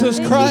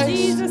Jesus Christ.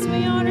 Jesus,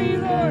 we honor you,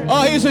 Lord.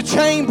 Oh, he's a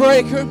chain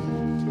breaker.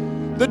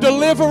 The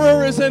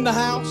deliverer is in the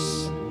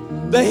house.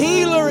 The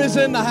healer is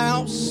in the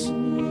house.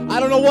 I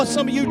don't know what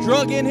some of you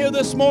drug in here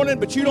this morning,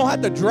 but you don't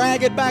have to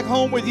drag it back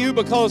home with you,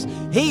 because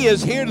he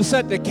is here to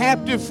set the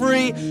captive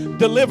free,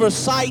 deliver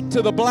sight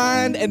to the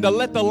blind, and to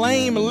let the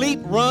lame leap,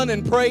 run,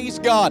 and praise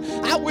God.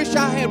 I wish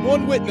I had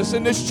one witness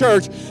in this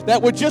church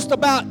that would just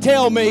about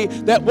tell me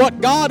that what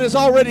God has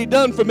already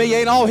done for me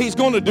ain't all he's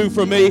going to do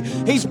for me.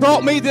 He's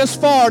brought me this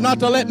far not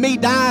to let me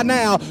die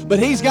now, but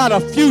he's got a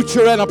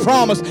future and a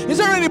promise. Is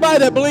there anybody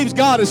that believes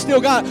God has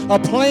still got a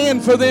plan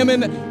for them?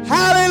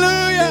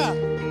 Hallelujah!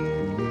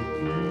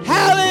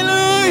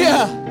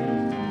 Hallelujah!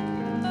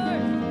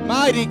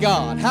 Mighty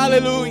God.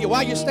 Hallelujah.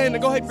 While you're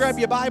standing, go ahead and grab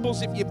your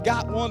Bibles if you've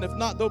got one. If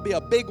not, there'll be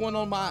a big one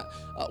on my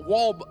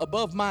wall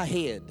above my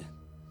head.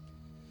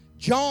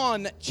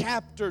 John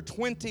chapter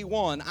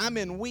 21. I'm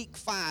in week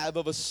 5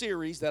 of a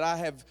series that I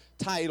have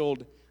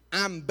titled,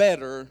 I'm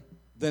Better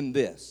Than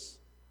This.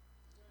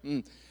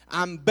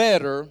 I'm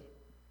better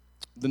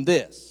than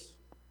this.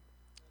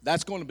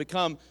 That's going to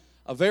become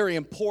a very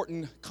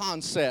important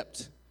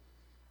concept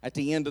at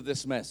the end of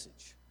this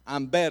message.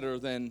 I'm better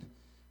than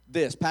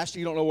this. Pastor,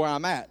 you don't know where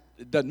I'm at.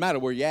 It doesn't matter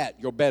where you're at.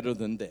 You're better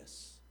than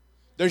this.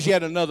 There's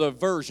yet another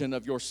version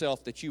of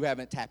yourself that you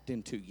haven't tapped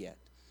into yet.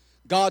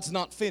 God's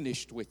not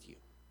finished with you.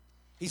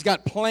 He's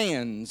got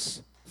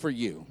plans for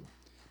you.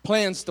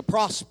 Plans to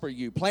prosper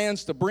you.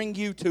 Plans to bring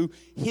you to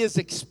his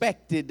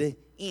expected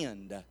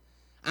end.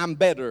 I'm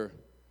better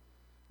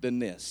than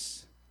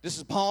this. This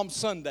is Palm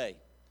Sunday.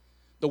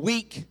 The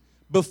week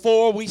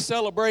before we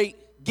celebrate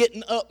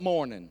getting up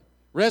morning.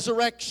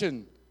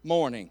 Resurrection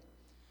morning.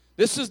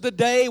 This is the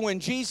day when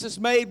Jesus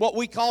made what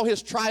we call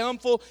his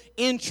triumphal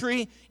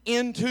entry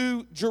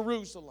into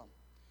Jerusalem.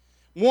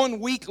 1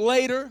 week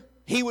later,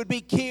 he would be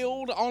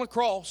killed on a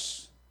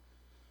cross,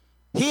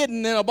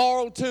 hidden in a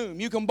borrowed tomb.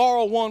 You can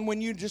borrow one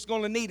when you're just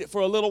going to need it for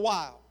a little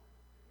while.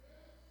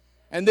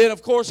 And then,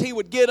 of course, he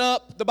would get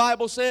up, the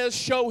Bible says,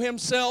 show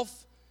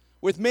himself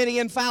with many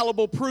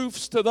infallible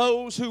proofs to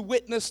those who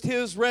witnessed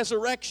his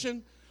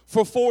resurrection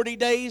for 40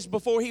 days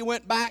before he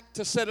went back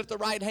to sit at the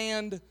right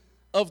hand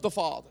of the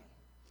Father.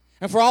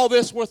 And for all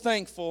this, we're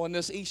thankful in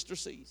this Easter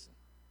season.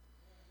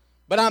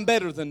 But I'm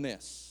better than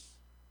this.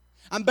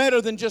 I'm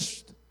better than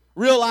just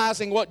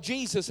realizing what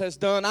Jesus has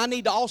done. I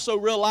need to also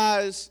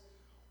realize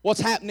what's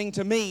happening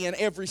to me in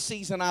every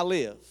season I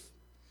live.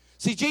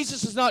 See,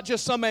 Jesus is not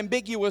just some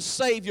ambiguous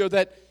Savior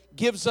that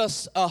gives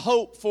us a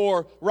hope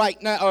for right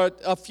now, or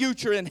a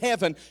future in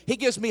heaven. He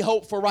gives me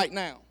hope for right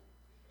now.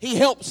 He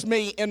helps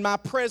me in my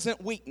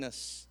present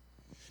weakness.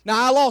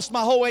 Now, I lost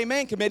my whole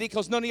Amen committee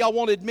because none of y'all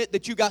want to admit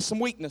that you got some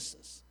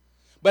weaknesses.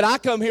 But I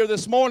come here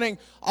this morning,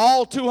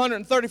 all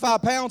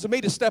 235 pounds of me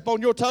to step on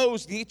your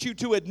toes to get you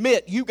to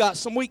admit you got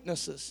some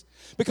weaknesses.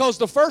 Because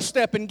the first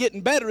step in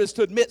getting better is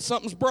to admit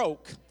something's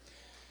broke.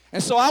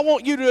 And so I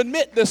want you to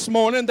admit this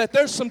morning that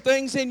there's some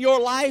things in your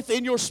life,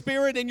 in your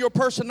spirit, in your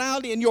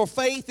personality, in your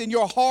faith, in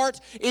your heart,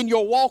 in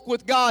your walk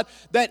with God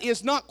that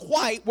is not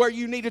quite where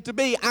you need it to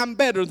be. I'm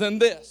better than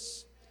this.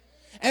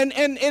 And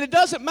it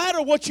doesn't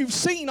matter what you've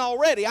seen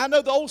already. I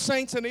know the old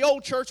saints in the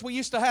old church, we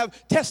used to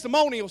have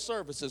testimonial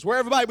services where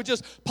everybody would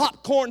just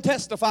popcorn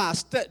testify,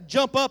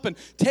 jump up and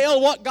tell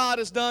what God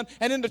has done.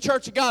 And in the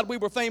Church of God, we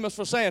were famous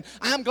for saying,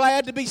 I'm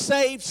glad to be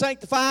saved,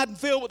 sanctified, and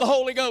filled with the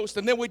Holy Ghost.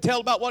 And then we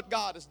tell about what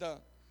God has done.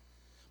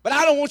 But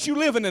I don't want you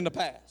living in the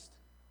past.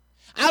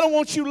 I don't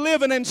want you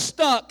living and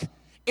stuck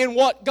in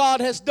what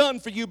God has done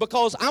for you,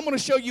 because I'm going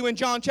to show you in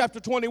John chapter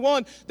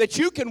 21 that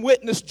you can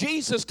witness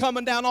Jesus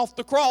coming down off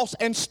the cross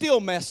and still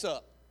mess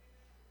up.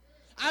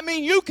 I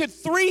mean, you could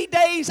 3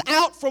 days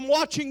out from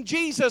watching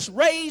Jesus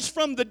raised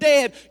from the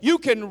dead, you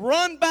can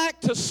run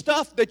back to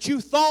stuff that you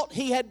thought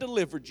he had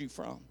delivered you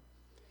from.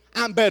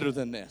 I'm better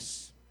than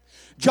this.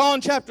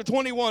 John chapter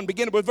 21,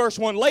 beginning with verse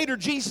 1. Later,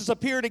 Jesus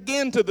appeared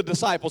again to the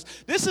disciples.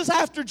 This is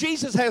after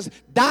Jesus has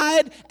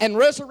died and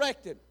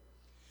resurrected.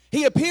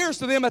 He appears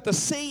to them at the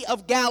Sea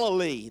of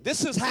Galilee.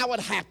 This is how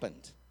it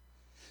happened.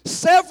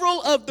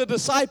 Several of the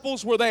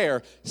disciples were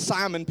there.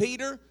 Simon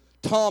Peter,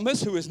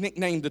 Thomas, who is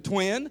nicknamed the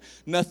twin,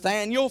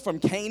 Nathanael from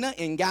Cana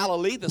in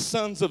Galilee, the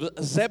sons of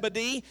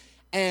Zebedee,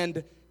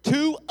 and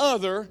 2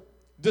 other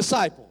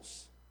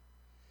disciples.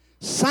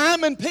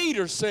 Simon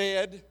Peter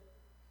said,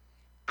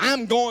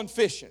 I'm going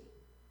fishing.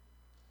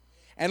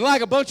 And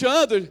like a bunch of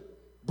other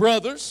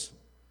brothers,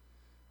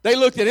 they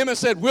looked at him and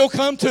said, we'll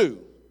come too.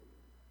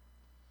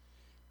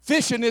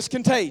 Fishing is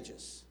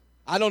contagious.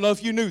 I don't know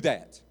if you knew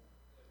that.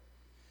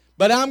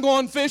 But I'm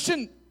going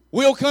fishing.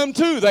 We'll come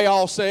too, they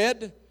all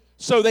said.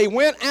 So they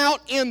went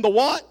out in the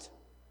what?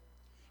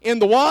 In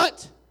the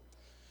what?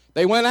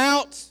 They went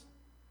out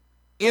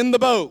in the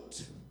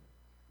boat.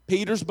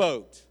 Peter's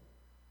boat.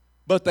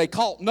 But they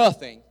caught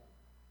nothing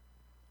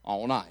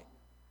all night.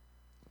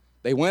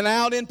 They went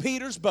out in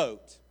Peter's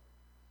boat.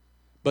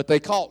 But they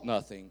caught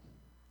nothing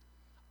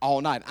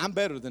all night. I'm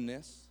better than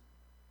this.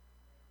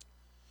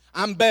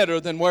 I'm better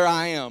than where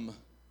I am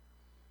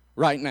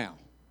right now.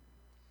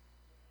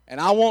 And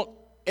I want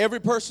every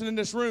person in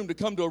this room to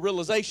come to a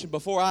realization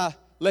before I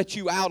let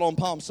you out on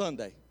Palm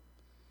Sunday.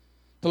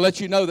 To let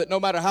you know that no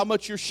matter how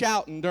much you're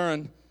shouting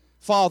during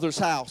Father's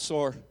house,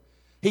 or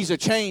He's a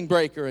chain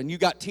breaker and you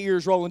got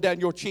tears rolling down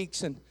your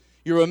cheeks and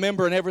you're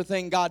remembering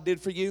everything God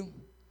did for you,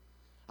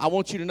 I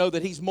want you to know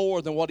that He's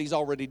more than what He's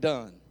already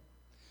done.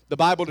 The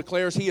Bible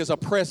declares He is a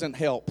present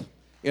help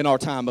in our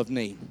time of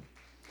need.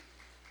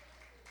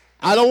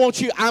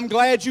 I'm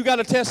glad you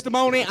got a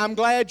testimony. I'm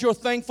glad you're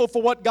thankful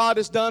for what God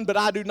has done, but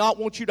I do not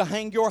want you to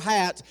hang your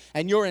hat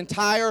and your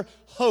entire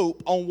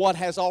hope on what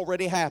has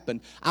already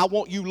happened. I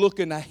want you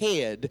looking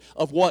ahead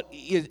of what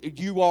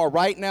you are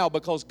right now,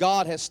 because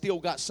God has still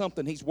got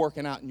something He's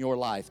working out in your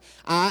life.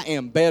 I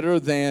am better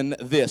than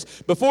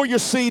this. Before you're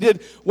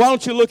seated, why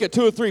don't you look at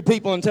 2 or 3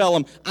 people and tell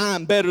them,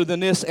 I'm better than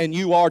this and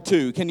you are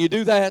too. Can you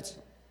do that?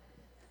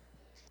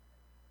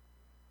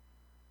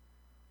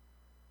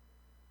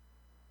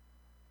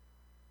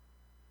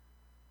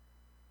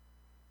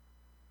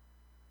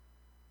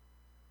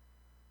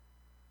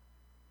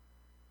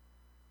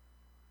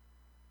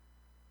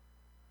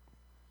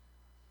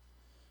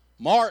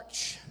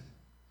 March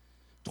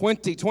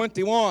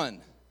 2021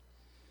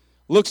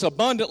 looks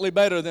abundantly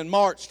better than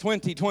March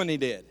 2020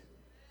 did.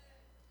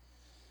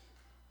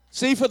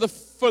 See, for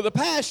the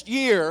past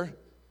year,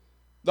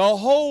 the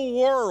whole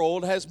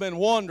world has been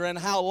wondering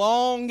how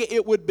long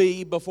it would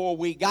be before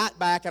we got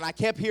back, and I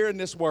kept hearing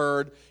this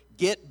word,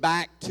 get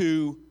back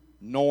to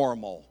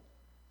normal.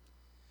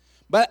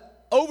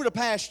 But over the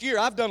past year,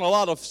 I've done a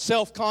lot of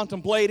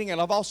self-contemplating,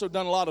 and I've also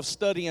done a lot of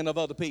studying of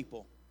other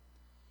people.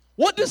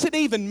 What does it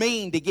even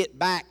mean to get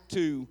back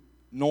to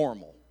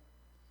normal?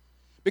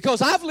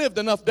 Because I've lived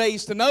enough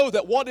days to know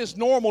that what is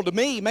normal to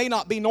me may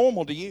not be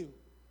normal to you.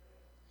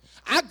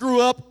 I grew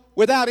up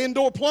without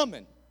indoor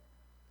plumbing.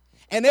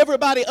 And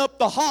everybody up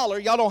the holler,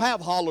 y'all don't have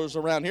hollers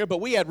around here,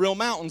 but we had real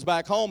mountains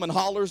back home and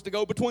hollers to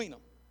go between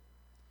them.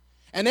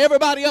 And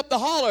everybody up the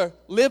holler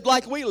lived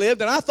like we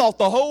lived, and I thought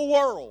the whole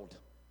world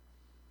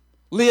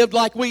lived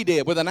like we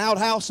did, with an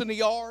outhouse in the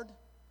yard,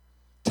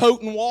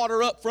 toting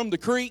water up from the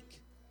creek.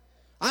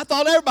 I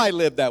thought everybody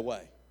lived that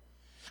way.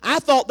 I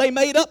thought they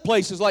made up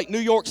places like New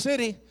York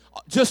City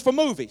just for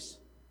movies.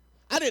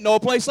 I didn't know a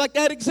place like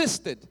that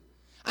existed.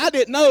 I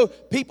didn't know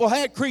people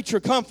had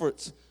creature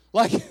comforts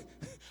like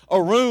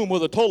a room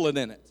with a toilet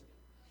in it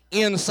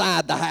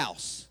inside the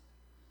house.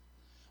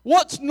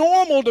 What's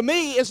normal to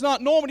me is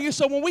not normal to you.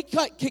 So when we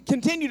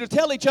continue to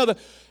tell each other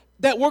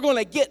that we're going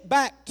to get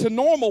back to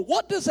normal,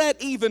 what does that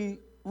even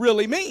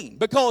really mean?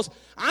 Because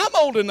I'm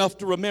old enough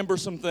to remember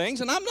some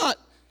things, and I'm not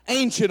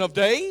ancient of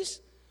days.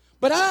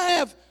 But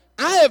I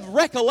have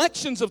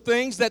recollections of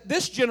things that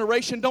this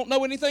generation don't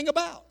know anything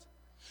about.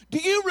 Do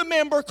you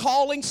remember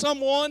calling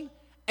someone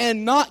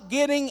and not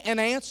getting an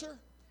answer?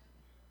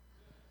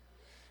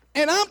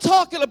 And I'm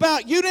talking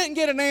about you didn't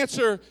get an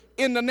answer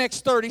in the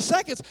next 30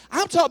 seconds.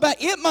 I'm talking about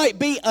it might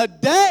be a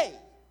day.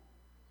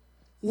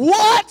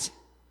 What?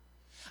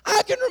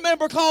 I can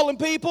remember calling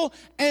people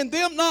and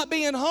them not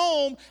being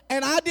home,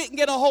 and I didn't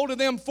get a hold of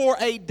them for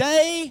a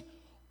day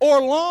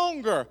or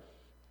longer.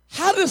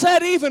 How does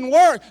that even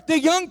work? The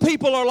young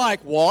people are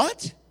like,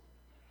 what?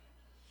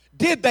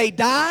 Did they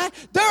die?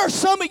 There are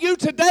some of you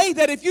today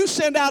that if you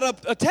send out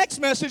a text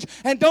message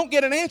and don't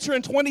get an answer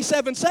in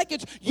 27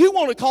 seconds, you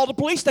want to call the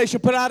police station,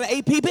 put out an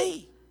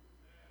APB.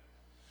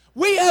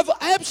 We have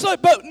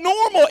but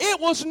normal.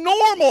 It was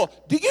normal.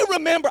 Do you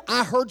remember?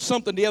 I heard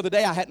something the other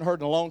day I hadn't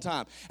heard in a long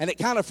time, and it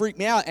kind of freaked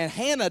me out, and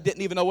Hannah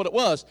didn't even know what it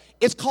was.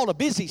 It's called a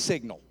busy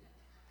signal.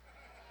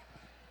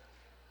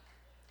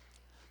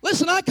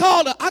 Listen, I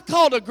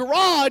called a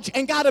garage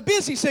and got a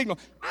busy signal.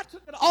 I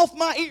took it off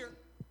my ear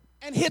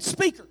and hit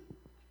speaker.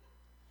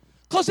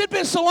 Because it'd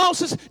been so long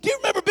since, do you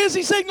remember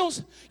busy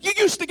signals? You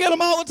used to get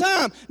them all the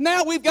time.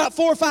 Now we've got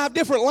 4 or 5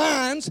 different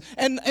lines,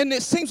 and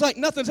it seems like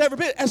nothing's ever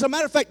been. As a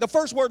matter of fact, the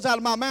first words out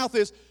of my mouth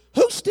is,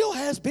 who still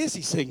has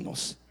busy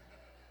signals?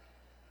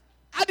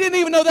 I didn't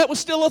even know that was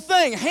still a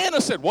thing.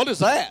 Hannah said, what is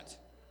that?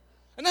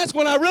 And that's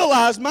when I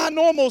realized my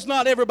normal's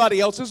not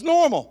everybody else's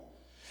normal.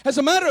 As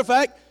a matter of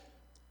fact,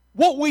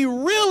 what we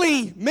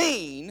really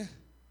mean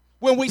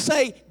when we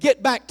say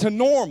get back to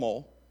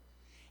normal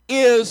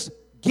is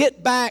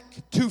get back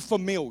to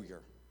familiar.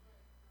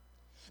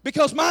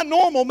 Because my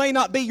normal may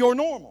not be your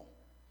normal.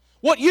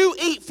 What you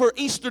eat for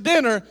Easter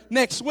dinner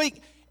next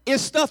week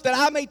is stuff that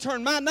I may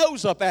turn my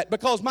nose up at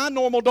because my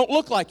normal don't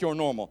look like your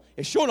normal.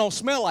 It sure don't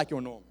smell like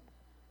your normal.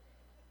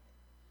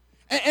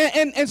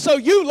 And so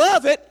you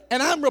love it,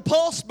 and I'm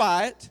repulsed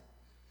by it.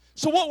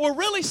 So what we're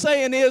really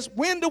saying is,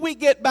 when do we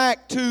get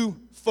back to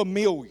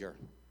familiar?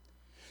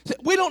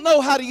 We don't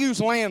know how to use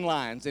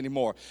landlines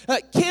anymore.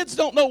 Kids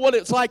don't know what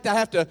it's like to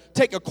have to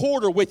take a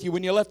quarter with you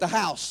when you left the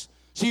house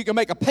so you can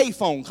make a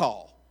payphone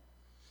call.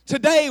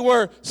 Today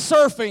we're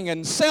surfing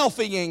and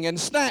selfieing and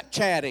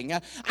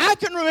Snapchatting. I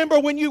can remember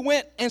when you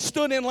went and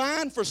stood in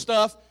line for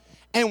stuff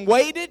and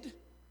waited,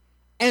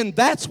 and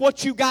that's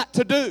what you got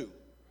to do.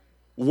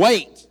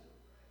 Wait.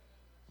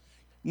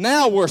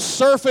 Now we're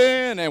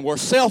surfing and we're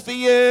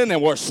selfieing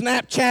and we're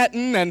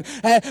Snapchatting, and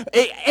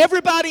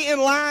everybody in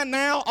line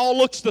now all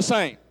looks the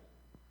same.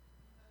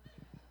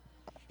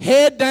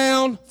 Head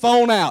down,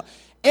 phone out.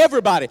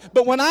 Everybody.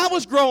 But when I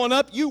was growing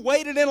up, you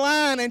waited in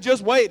line and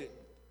just waited.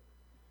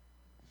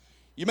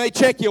 You may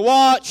check your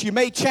watch, you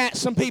may chat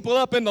some people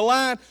up in the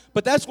line,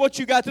 but that's what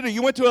you got to do.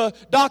 You went to a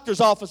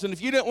doctor's office, and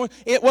if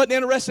it wasn't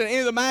interested in any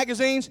of the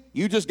magazines,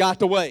 you just got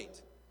to wait.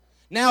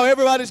 Now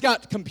everybody's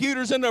got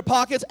computers in their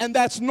pockets, and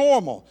that's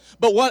normal.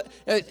 But what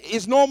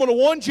is normal to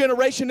one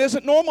generation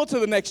isn't normal to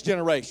the next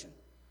generation.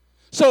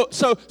 So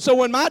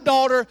when my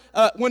daughter,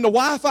 when the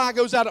Wi-Fi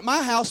goes out at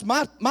my house,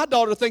 my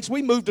daughter thinks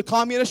we moved to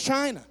communist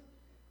China.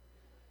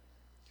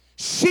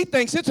 She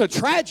thinks it's a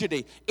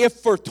tragedy if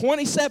for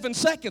 27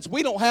 seconds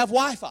we don't have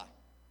Wi-Fi.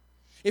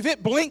 If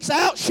it blinks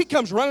out, she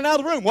comes running out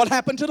of the room. What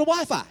happened to the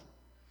Wi-Fi?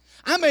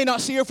 I may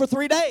not see her for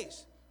 3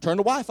 days. Turn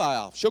the Wi-Fi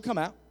off. She'll come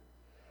out.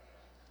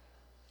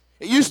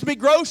 It used to be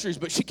groceries,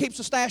 but she keeps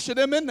a stash of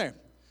them in there.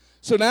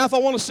 So now if I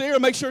want to see her,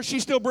 make sure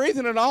she's still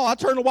breathing and all, I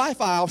turn the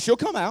Wi-Fi off. She'll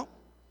come out.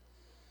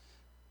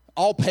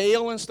 All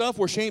pale and stuff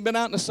where she ain't been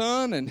out in the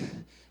sun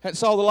and hadn't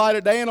saw the light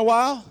of day in a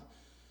while.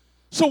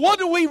 So what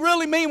do we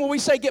really mean when we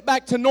say get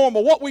back to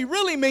normal? What we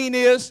really mean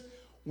is,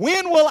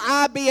 when will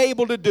I be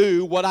able to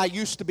do what I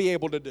used to be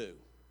able to do?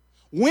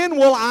 When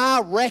will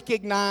I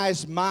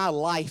recognize my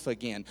life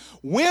again?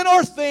 When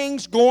are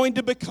things going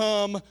to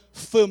become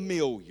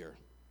familiar?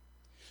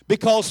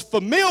 Because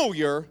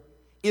familiar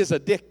is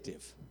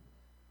addictive.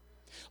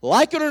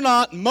 Like it or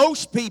not,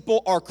 most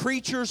people are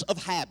creatures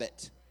of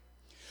habit.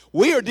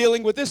 We are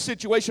dealing with this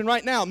situation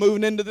right now,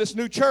 moving into this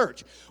new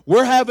church.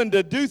 We're having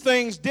to do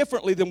things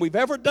differently than we've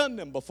ever done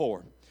them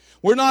before.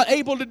 We're not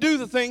able to do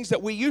the things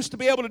that we used to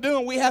be able to do,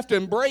 and we have to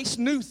embrace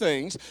new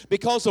things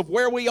because of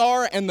where we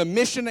are and the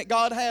mission that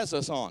God has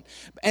us on.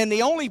 And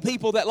the only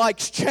people that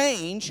likes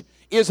change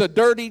is a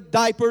dirty,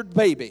 diapered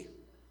baby.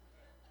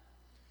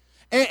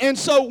 And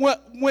so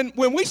when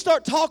we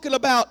start talking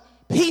about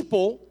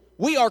people,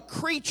 we are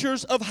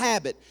creatures of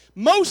habit.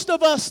 Most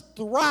of us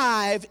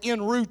thrive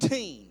in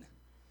routine,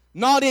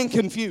 not in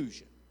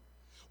confusion.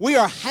 We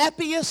are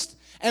happiest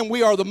and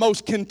we are the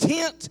most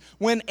content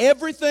when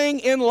everything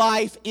in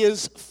life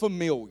is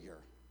familiar.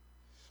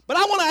 But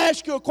I want to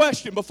ask you a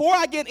question before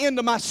I get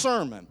into my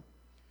sermon.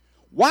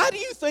 Why do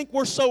you think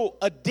we're so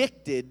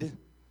addicted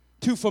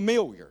to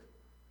familiar?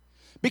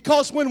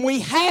 Because when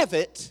we have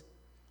it,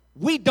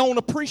 we don't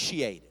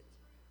appreciate it.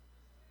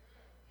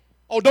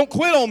 Oh, don't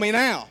quit on me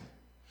now.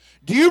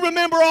 Do you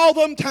remember all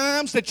them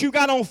times that you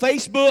got on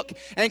Facebook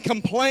and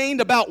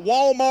complained about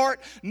Walmart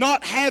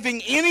not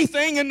having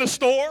anything in the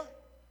store?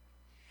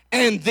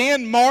 And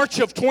then March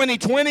of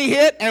 2020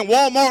 hit and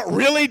Walmart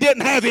really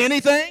didn't have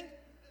anything?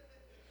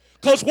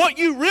 Because what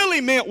you really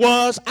meant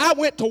was, I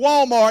went to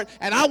Walmart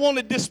and I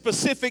wanted this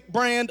specific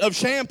brand of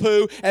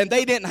shampoo and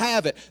they didn't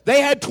have it.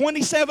 They had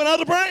 27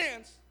 other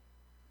brands,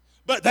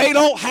 but they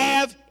don't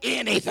have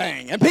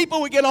anything. And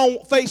people would get on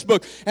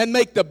Facebook and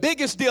make the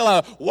biggest deal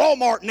out of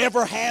Walmart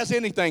never has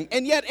anything.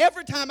 And yet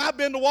every time I've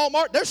been to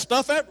Walmart, there's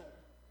stuff everywhere.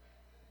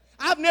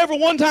 I've never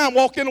one time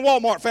walked into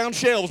Walmart, found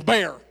shelves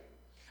bare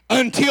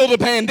until the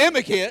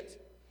pandemic hit.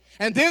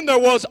 And then there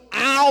was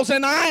aisles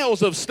and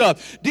aisles of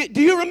stuff.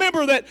 Do you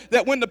remember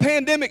that when the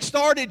pandemic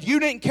started, you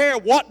didn't care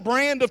what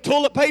brand of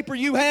toilet paper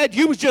you had?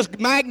 You was just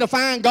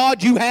magnifying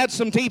God you had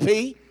some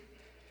TP.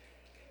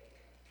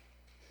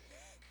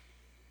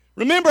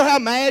 Remember how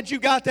mad you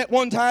got that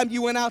one time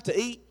you went out to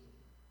eat?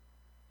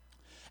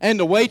 And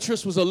the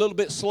waitress was a little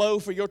bit slow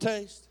for your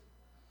taste?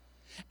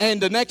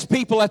 And the next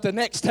people at the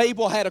next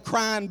table had a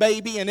crying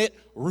baby and it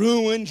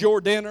ruined your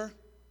dinner?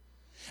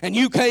 And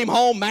you came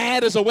home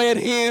mad as a wet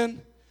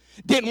hen?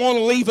 Didn't want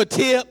to leave a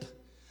tip,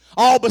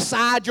 all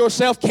beside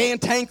yourself,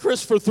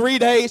 cantankerous for 3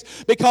 days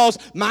because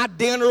my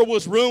dinner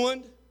was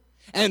ruined?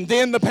 And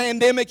then the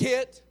pandemic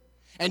hit,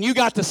 and you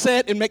got to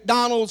sit in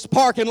McDonald's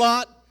parking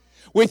lot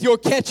with your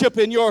ketchup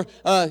in your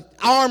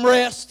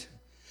armrest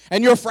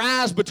and your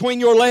fries between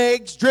your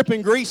legs,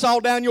 dripping grease all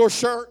down your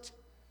shirt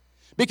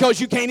because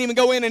you can't even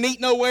go in and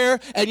eat nowhere.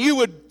 And you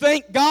would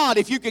thank God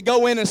if you could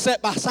go in and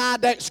sit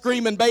beside that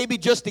screaming baby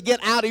just to get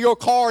out of your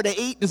car to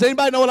eat. Does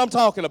anybody know what I'm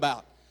talking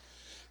about?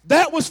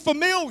 That was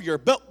familiar,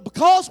 but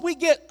because we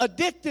get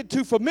addicted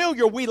to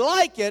familiar, we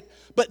like it,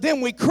 but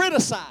then we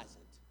criticize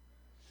it.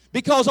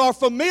 Because our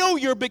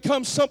familiar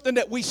becomes something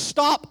that we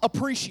stop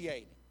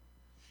appreciating.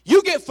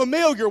 You get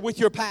familiar with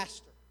your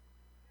pastor,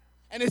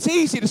 and it's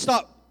easy to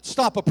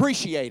stop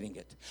appreciating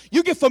it.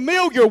 You get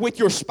familiar with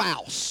your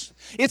spouse.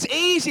 It's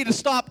easy to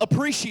stop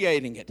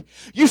appreciating it.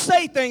 You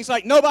say things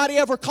like, nobody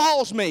ever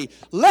calls me.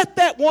 Let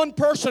that one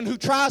person who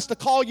tries to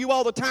call you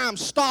all the time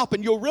stop,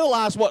 and you'll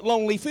realize what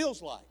lonely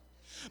feels like.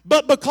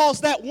 But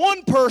because that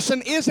one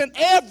person isn't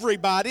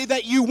everybody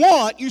that you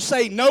want, you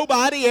say,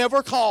 nobody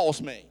ever calls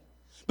me.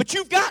 But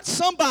you've got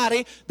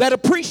somebody that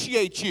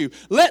appreciates you.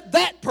 Let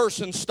that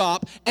person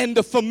stop, and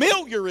the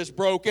familiar is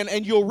broken,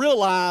 and you'll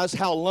realize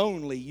how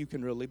lonely you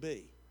can really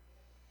be.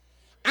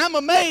 I'm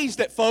amazed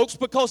at folks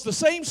because the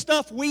same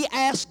stuff we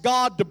asked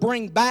God to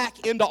bring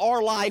back into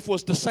our life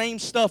was the same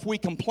stuff we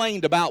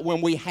complained about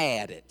when we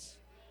had it.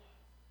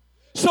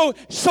 So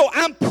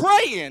I'm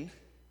praying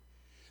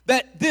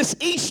that this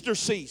Easter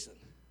season,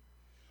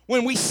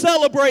 when we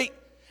celebrate,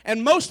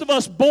 and most of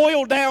us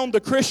boil down the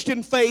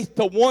Christian faith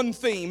to one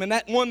theme, and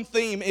that one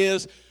theme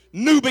is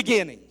new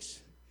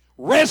beginnings,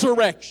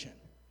 resurrection.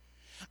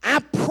 I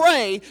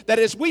pray that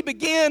as we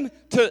begin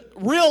to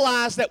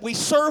realize that we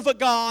serve a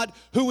God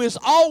who is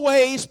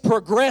always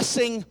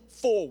progressing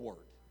forward.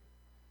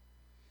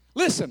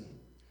 Listen,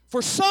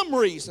 for some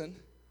reason,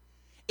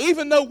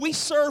 even though we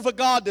serve a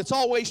God that's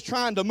always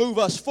trying to move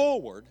us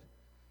forward,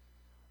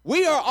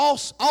 we are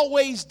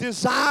always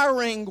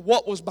desiring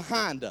what was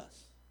behind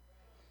us.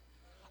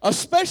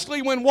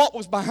 Especially when what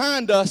was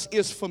behind us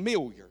is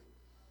familiar.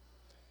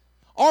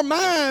 Our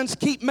minds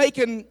keep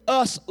making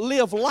us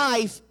live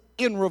life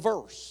in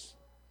reverse,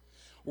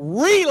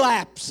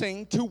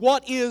 relapsing to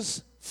what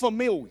is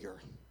familiar.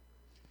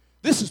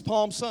 This is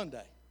Palm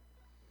Sunday.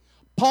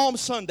 Palm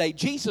Sunday,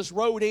 Jesus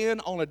rode in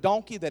on a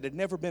donkey that had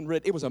never been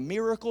ridden. It was a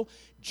miracle,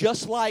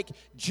 just like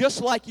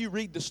you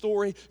read the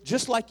story,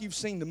 just like you've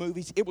seen the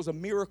movies. It was a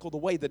miracle the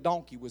way the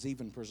donkey was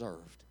even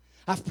preserved.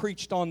 I've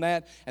preached on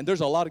that, and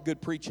there's a lot of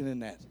good preaching in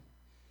that.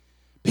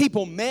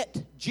 People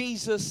met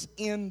Jesus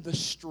in the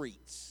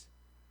streets,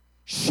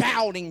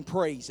 shouting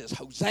praises.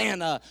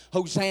 Hosanna,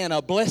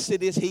 Hosanna,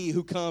 blessed is he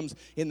who comes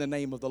in the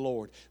name of the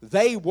Lord.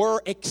 They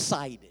were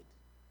excited.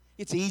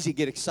 It's easy to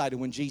get excited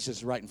when Jesus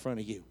is right in front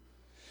of you.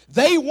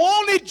 They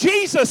wanted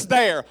Jesus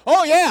there.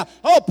 Oh yeah.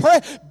 Oh,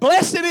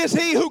 blessed is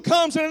he who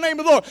comes in the name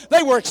of the Lord.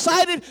 They were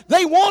excited.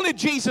 They wanted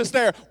Jesus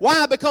there.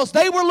 Why? Because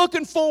they were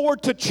looking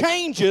forward to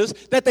changes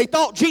that they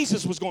thought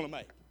Jesus was going to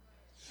make.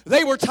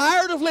 They were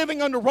tired of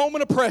living under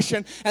Roman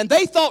oppression, and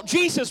they thought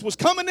Jesus was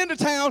coming into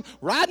town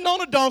riding on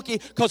a donkey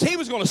because he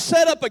was going to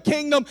set up a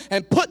kingdom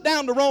and put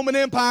down the Roman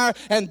Empire,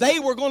 and they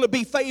were going to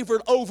be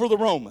favored over the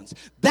Romans.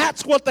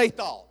 That's what they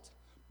thought.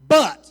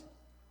 But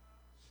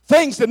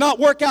things did not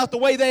work out the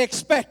way they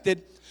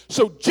expected,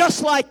 so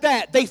just like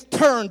that, they've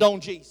turned on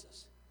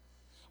Jesus.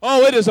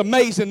 Oh, it is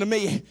amazing to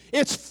me.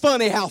 It's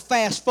funny how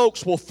fast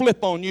folks will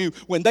flip on you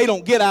when they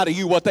don't get out of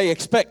you what they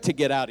expect to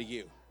get out of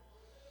you.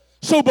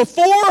 So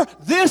before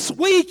this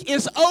week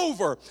is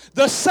over,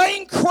 the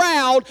same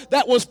crowd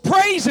that was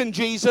praising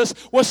Jesus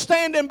was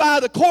standing by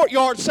the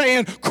courtyard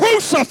saying,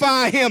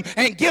 "Crucify him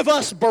and give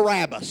us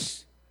Barabbas."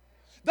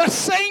 The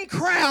same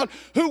crowd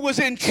who was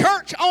in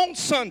church on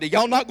Sunday.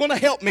 Y'all not going to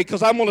help me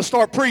because I'm going to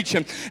start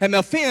preaching and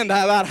offend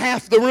about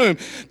half the room.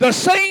 The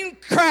same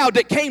crowd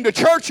that came to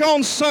church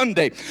on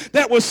Sunday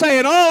that was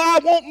saying, "Oh, I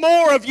want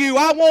more of you,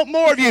 I want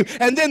more of you."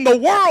 And then the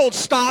world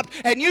stopped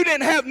and you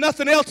didn't have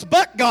nothing else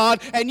but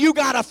God, and you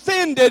got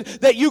offended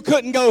that you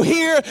couldn't go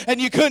here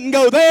and you couldn't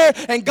go there.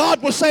 And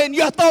God was saying,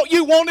 "You thought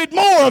you wanted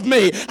more of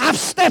me. I've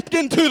stepped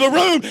into the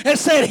room and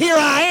said, here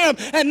I am,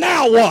 and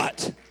now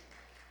what?"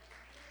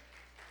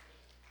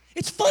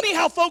 It's funny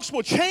how folks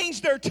will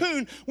change their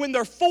tune when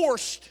they're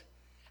forced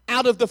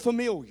out of the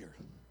familiar.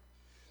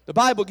 The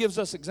Bible gives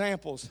us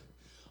examples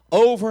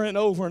over and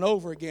over and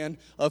over again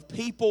of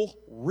people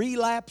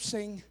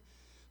relapsing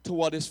to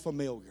what is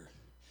familiar,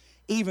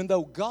 even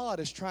though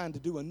God is trying to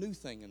do a new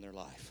thing in their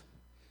life.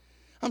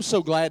 I'm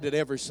so glad that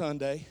every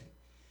Sunday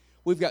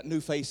we've got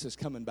new faces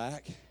coming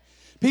back.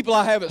 People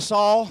I haven't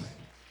saw.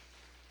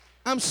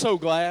 I'm so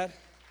glad.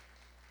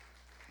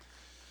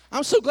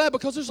 I'm so glad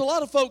because there's a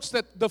lot of folks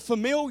that the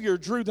familiar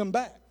drew them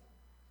back.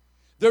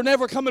 They're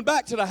never coming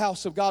back to the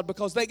house of God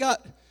because they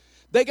got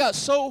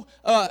so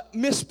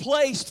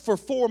misplaced for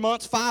 4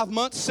 months, 5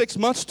 months, 6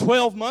 months,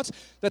 12 months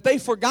that they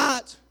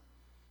forgot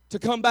to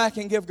come back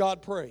and give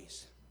God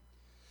praise.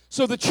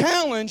 So the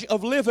challenge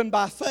of living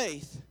by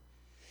faith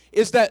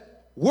is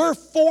that we're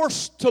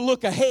forced to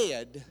look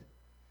ahead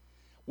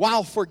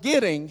while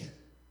forgetting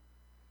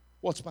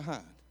what's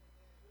behind.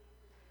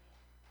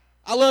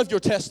 I love your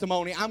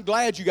testimony. I'm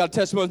glad you got a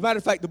testimony. As a matter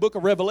of fact, the book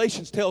of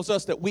Revelations tells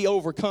us that we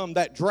overcome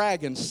that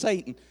dragon,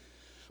 Satan,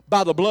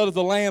 by the blood of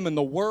the Lamb and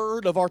the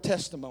word of our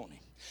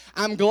testimony.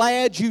 I'm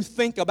glad you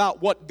think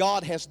about what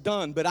God has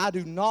done, but I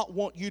do not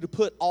want you to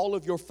put all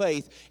of your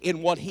faith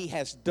in what He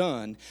has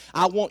done.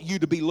 I want you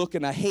to be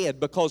looking ahead,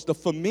 because the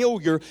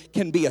familiar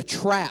can be a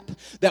trap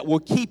that will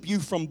keep you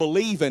from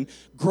believing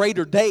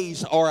greater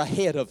days are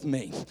ahead of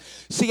me.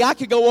 See, I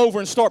could go over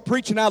and start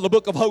preaching out of the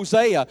book of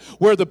Hosea,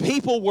 where the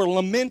people were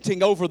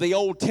lamenting over the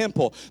old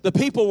temple. The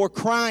people were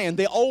crying,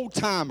 the old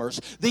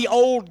timers, the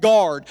old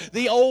guard,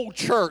 the old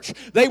church.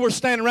 They were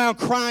standing around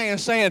crying,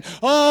 saying,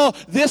 "Oh,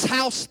 this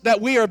house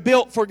that we we are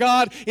built for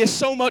God is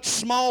so much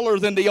smaller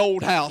than the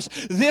old house.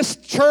 This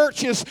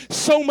church is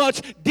so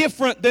much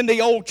different than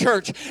the old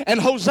church. And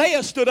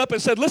Hosea stood up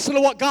and said, listen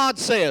to what God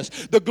says.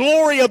 The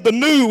glory of the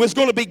new is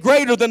going to be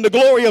greater than the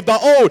glory of the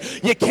old.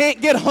 You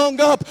can't get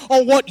hung up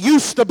on what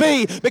used to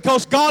be,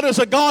 because God is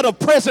a God of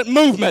present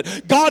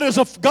movement. God is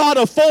a God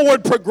of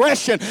forward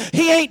progression.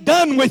 He ain't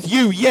done with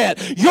you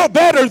yet. You're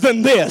better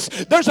than this.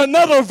 There's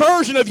another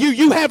version of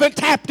you haven't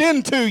tapped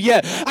into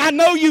yet. I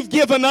know you've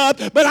given up,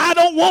 but I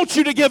don't want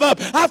you to give up.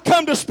 I've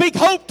come to speak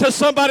hope to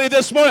somebody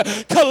this morning.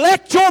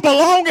 Collect your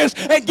belongings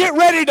and get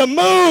ready to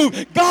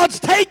move. God's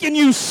taking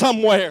you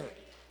somewhere.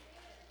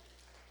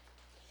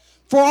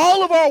 For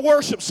all of our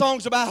worship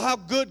songs about how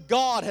good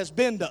God has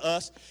been to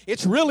us,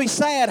 it's really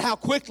sad how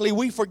quickly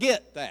we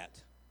forget that.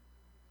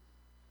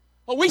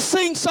 Well, we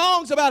sing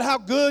songs about how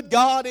good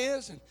God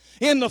is and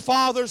in the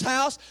Father's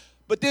house,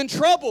 but then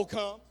trouble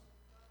comes,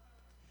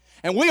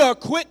 and we are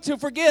quick to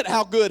forget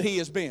how good He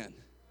has been.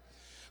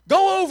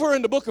 Go over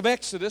in the book of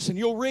Exodus and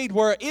you'll read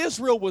where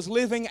Israel was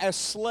living as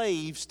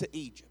slaves to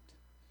Egypt.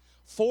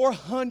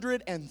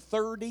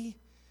 430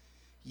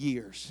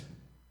 years.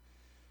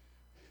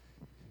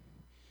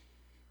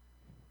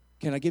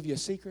 Can I give you a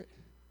secret?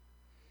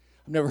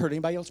 I've never heard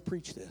anybody else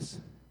preach this.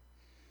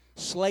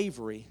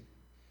 Slavery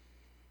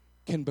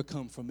can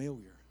become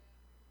familiar.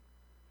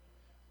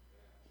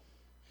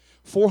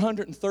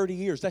 430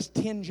 years, that's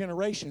 10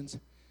 generations.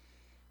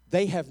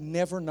 They have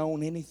never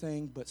known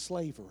anything but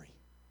slavery.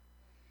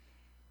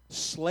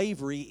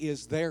 Slavery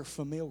is their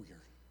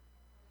familiar.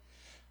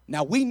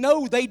 Now, we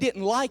know they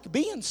didn't like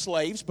being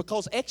slaves,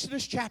 because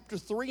Exodus chapter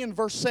 3 and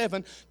verse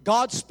 7,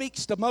 God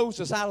speaks to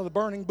Moses out of the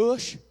burning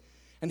bush,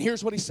 and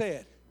here's what He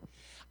said.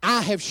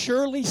 I have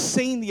surely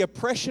seen the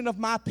oppression of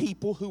my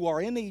people who are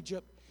in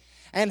Egypt,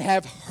 and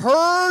have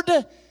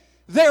heard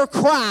their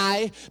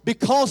cry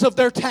because of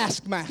their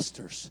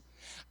taskmasters.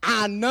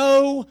 I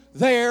know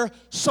their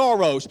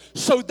sorrows.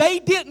 So they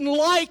didn't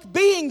like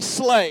being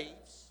slaves,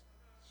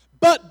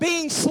 but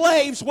being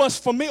slaves was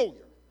familiar.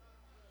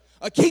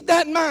 Keep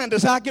that in mind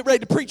as I get ready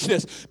to preach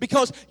this,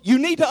 because you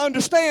need to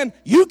understand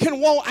you can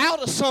walk out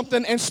of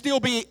something and still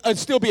be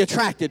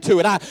attracted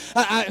to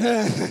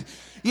it.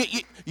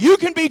 You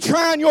can be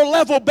trying your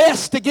level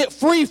best to get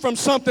free from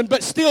something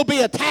but still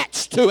be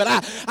attached to it.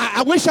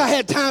 I wish I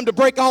had time to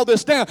break all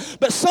this down.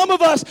 But some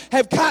of us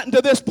have gotten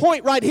to this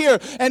point right here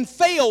and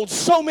failed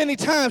so many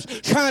times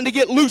trying to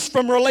get loose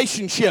from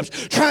relationships,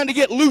 trying to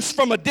get loose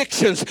from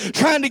addictions,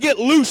 trying to get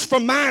loose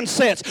from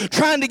mindsets,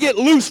 trying to get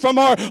loose from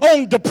our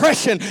own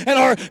depression and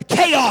our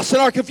chaos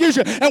and our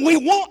confusion. And we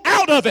want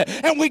out of it,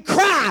 and we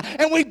cry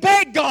and we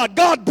beg God,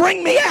 God,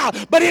 bring me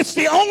out. But it's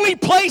the only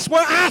place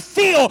where I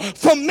feel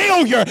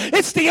familiar.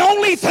 It's the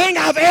only thing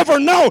I've ever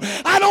known.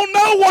 I don't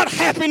know what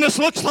happiness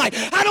looks like.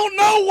 I don't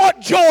know what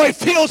joy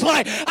feels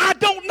like. I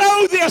don't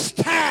know this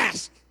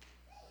task.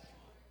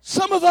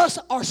 Some of us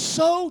are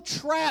so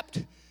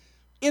trapped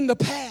in the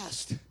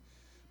past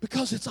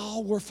because it's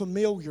all we're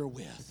familiar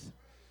with.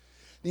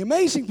 The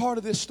amazing part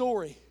of this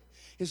story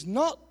is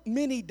not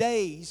many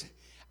days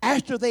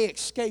after they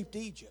escaped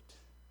Egypt,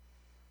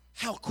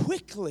 how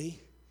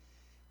quickly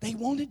they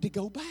wanted to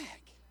go back.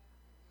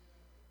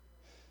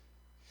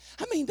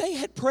 I mean, they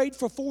had prayed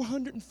for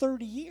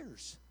 430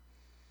 years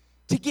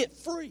to get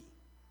free.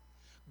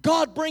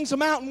 God brings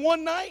them out in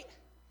one night,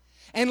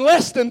 and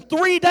less than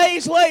 3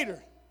 days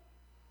later,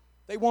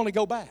 they want to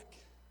go back.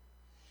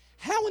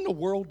 How in the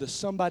world does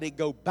somebody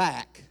go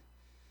back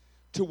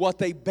to what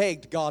they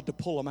begged God to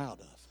pull them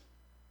out of?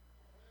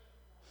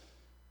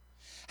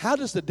 How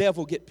does the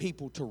devil get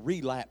people to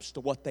relapse to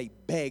what they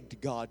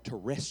begged God to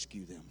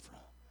rescue them from?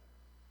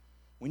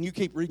 When you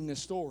keep reading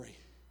this story,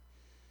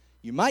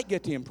 you might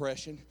get the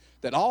impression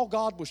that all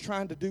God was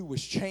trying to do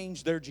was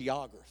change their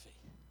geography.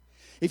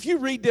 If you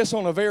read this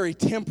on a very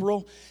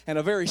temporal and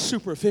a very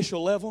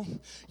superficial level,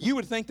 you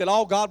would think that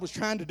all God was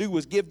trying to do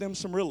was give them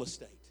some real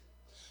estate.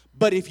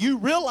 But if you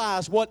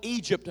realize what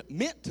Egypt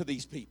meant to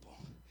these people,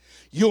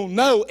 you'll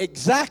know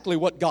exactly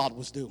what God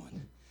was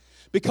doing.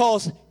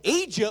 Because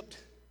Egypt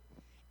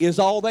is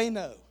all they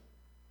know.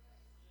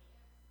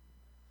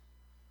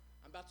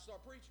 I'm about to start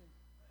preaching.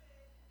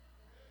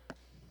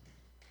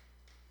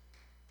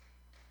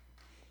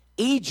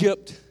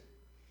 Egypt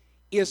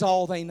is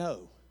all they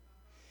know.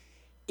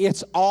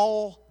 It's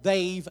all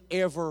they've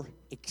ever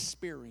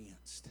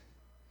experienced.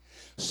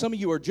 Some of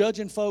you are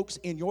judging folks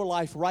in your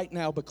life right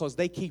now because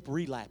they keep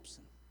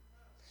relapsing.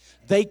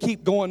 They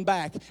keep going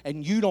back,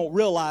 and you don't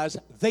realize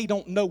they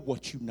don't know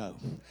what you know.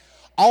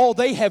 All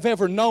they have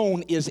ever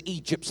known is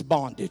Egypt's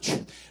bondage.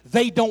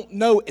 They don't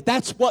know.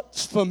 That's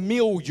what's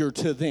familiar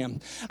to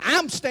them.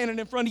 I'm standing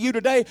in front of you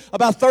today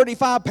about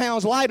 35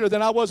 pounds lighter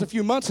than I was a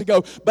few months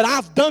ago, but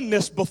I've done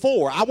this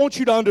before. I want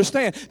you to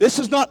understand, this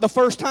is not the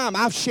first time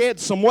I've shed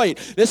some weight.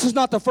 This is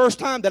not the first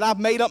time that I've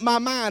made up my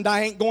mind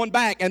I ain't going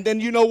back. And then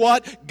you know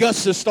what?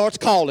 Gus just starts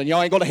calling.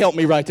 Y'all ain't going to help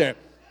me right there.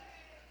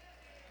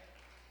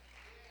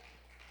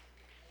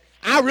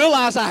 I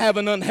realize I have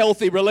an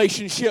unhealthy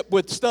relationship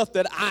with stuff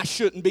that I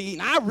shouldn't be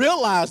eating. I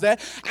realize that.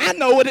 I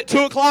know it at 2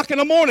 o'clock in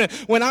the morning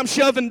when I'm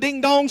shoving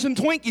ding-dongs and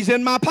Twinkies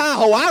in my pie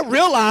hole. I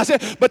realize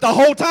it, but the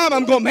whole time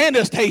I'm going, man,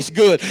 this tastes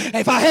good.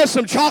 If I had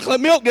some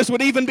chocolate milk, this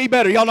would even be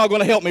better. Y'all not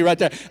going to help me right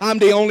there. I'm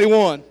the only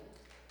one.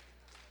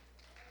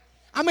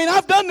 I mean,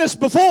 I've done this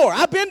before.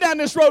 I've been down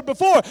this road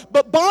before,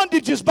 but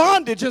bondage is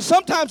bondage, and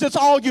sometimes it's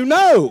all you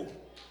know.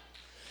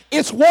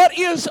 It's what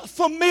is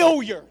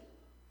familiar.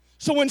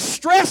 So when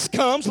stress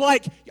comes,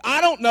 like,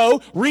 I don't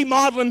know,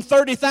 remodeling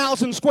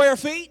 30,000 square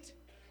feet,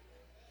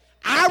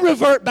 I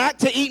revert back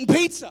to eating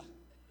pizza.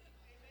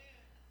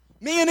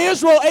 Me and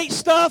Israel ate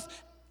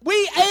stuff. We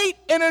ate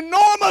an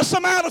enormous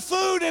amount of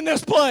food in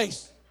this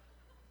place.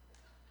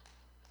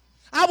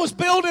 I was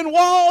building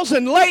walls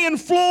and laying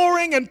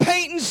flooring and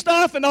painting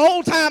stuff, and the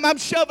whole time I'm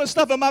shoving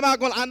stuff in my mouth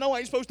going, I know I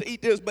ain't supposed to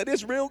eat this, but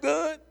it's real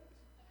good.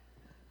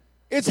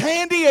 It's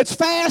handy, it's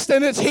fast,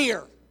 and it's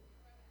here.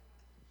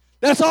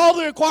 That's all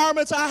the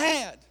requirements I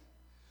had.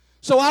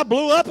 So I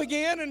blew up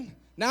again, and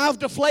now I've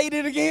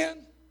deflated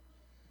again.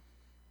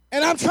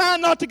 And I'm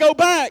trying not to go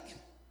back.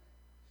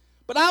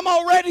 But I'm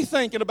already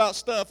thinking about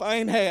stuff I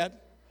ain't had.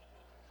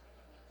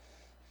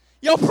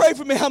 Y'all pray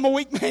for me, I'm a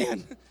weak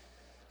man.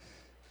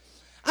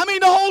 I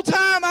mean, the whole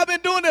time I've been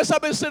doing this,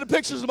 I've been sending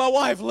pictures of my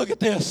wife. Look at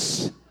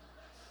this.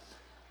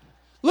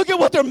 Look at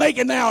what they're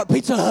making now at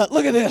Pizza Hut.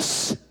 Look at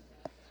this.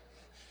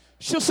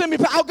 She'll send me,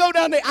 I'll go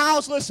down the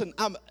aisles. Listen,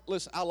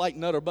 I like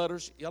Nutter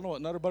Butters. Y'all know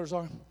what Nutter Butters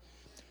are?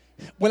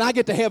 When I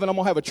get to heaven, I'm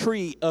going to have a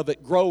tree of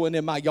it growing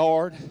in my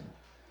yard.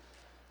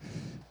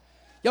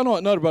 Y'all know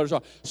what Nutter Butters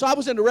are. So I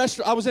was in the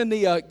restaurant, I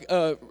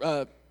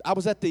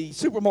was at the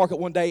supermarket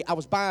one day. I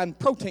was buying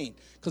protein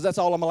because that's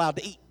all I'm allowed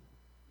to eat.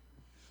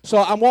 So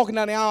I'm walking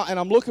down the aisle, and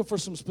I'm looking for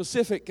some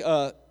specific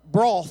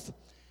broth,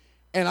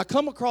 and I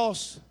come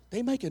across,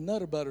 they making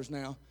Nutter Butters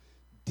now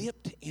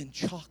dipped in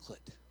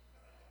chocolate.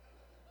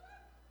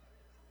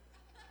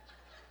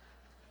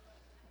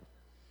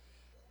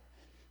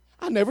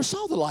 I never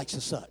saw the likes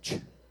of such.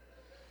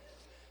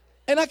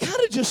 And I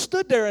kind of just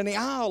stood there in the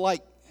aisle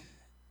like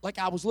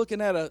I was looking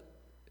at a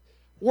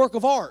work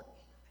of art.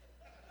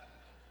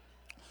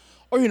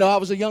 Or, you know, I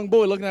was a young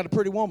boy looking at a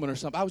pretty woman or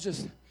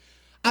something.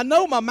 I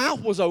know my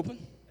mouth was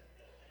open.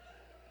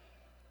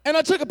 And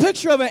I took a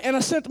picture of it, and I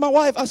sent it to my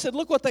wife. I said,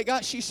 look what they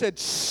got. She said,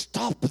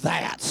 stop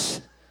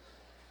that.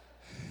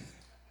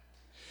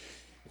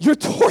 You're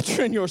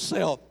torturing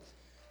yourself.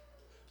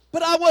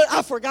 But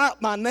I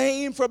forgot my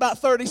name for about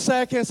 30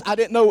 seconds. I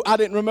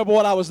didn't remember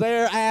what I was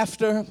there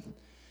after. I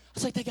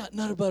was like, they got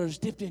Nutter Butters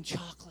dipped in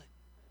chocolate.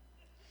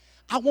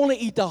 I want to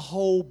eat the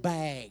whole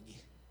bag.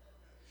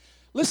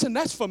 Listen,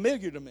 that's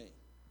familiar to me.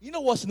 You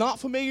know what's not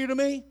familiar to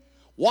me?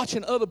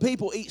 Watching other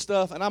people eat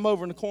stuff, and I'm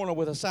over in the corner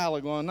with a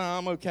salad going, no,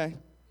 I'm okay.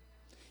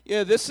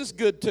 Yeah, this is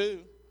good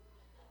too.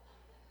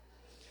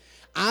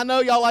 I know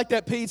y'all like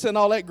that pizza and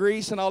all that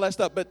grease and all that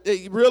stuff, but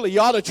really,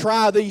 you ought to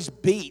try these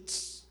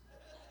beets.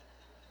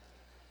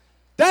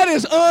 That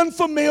is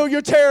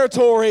unfamiliar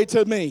territory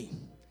to me.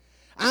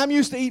 I'm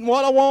used to eating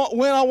what I want,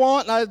 when I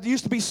want, and I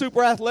used to be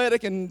super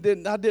athletic, and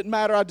I didn't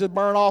matter. I just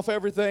burn off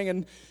everything,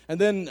 and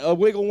then a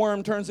wiggle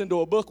worm turns into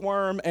a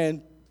bookworm,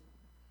 and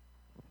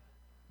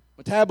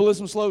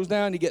metabolism slows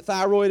down. You get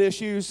thyroid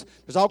issues.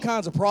 There's all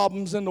kinds of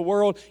problems in the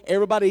world.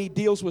 Everybody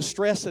deals with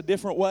stress a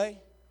different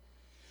way.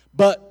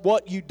 But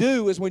what you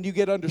do is when you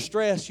get under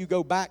stress, you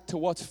go back to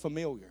what's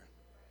familiar.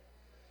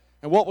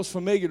 And what was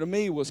familiar to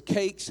me was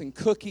cakes and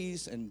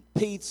cookies and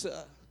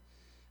pizza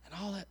and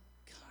all that.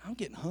 God, I'm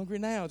getting hungry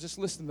now just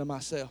listening to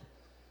myself.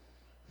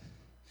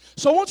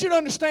 So I want you to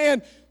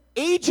understand,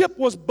 Egypt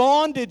was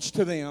bondage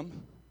to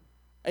them.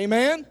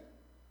 Amen?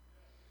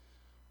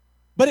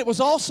 But it was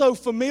also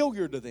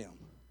familiar to them.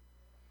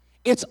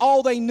 It's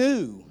all they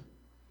knew.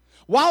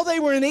 While they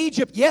were in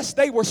Egypt, yes,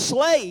 they were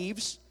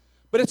slaves,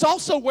 but it's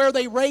also where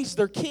they raised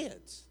their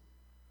kids.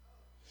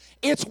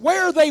 It's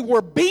where they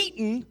were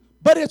beaten,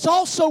 but it's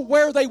also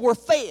where they were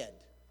fed.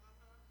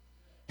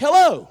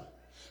 Hello.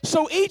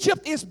 So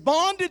Egypt is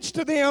bondage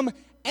to them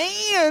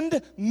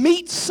and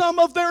meets some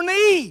of their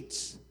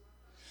needs.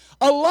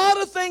 A lot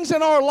of things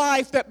in our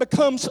life that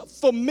becomes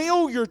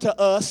familiar to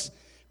us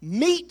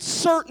meet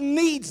certain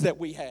needs that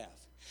we have.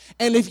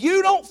 And if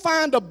you don't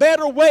find a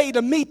better way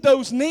to meet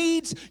those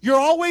needs, you're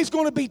always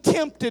going to be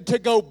tempted to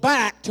go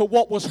back to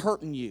what was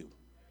hurting you.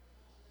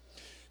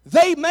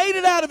 They made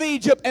it out of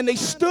Egypt, and they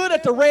stood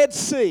at the Red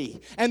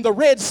Sea. And the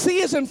Red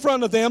Sea is in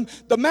front of them.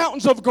 The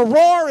mountains of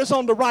Gerar is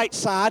on the right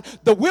side.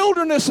 The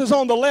wilderness is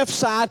on the left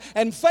side.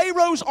 And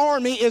Pharaoh's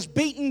army is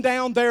beating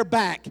down their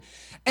back.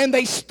 And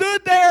they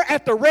stood there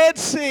at the Red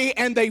Sea,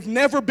 and they've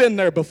never been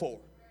there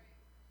before.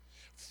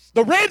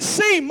 The Red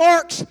Sea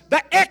marks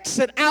the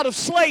exit out of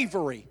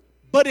slavery,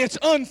 but it's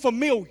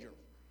unfamiliar.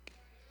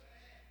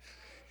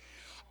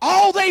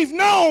 All they've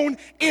known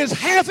is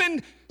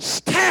having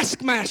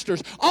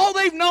taskmasters. All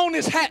they've known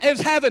is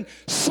having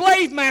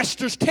slave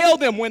masters tell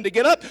them when to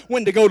get up,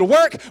 when to go to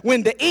work,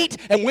 when to eat,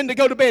 and when to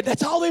go to bed.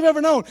 That's all they've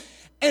ever known.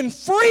 And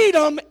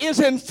freedom is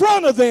in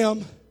front of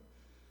them,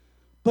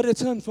 but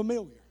it's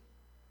unfamiliar.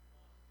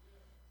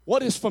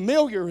 What is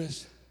familiar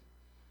is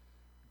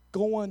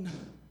going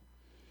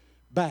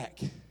back.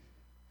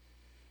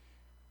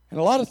 And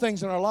a lot of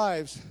things in our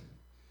lives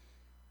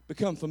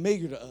become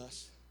familiar to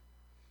us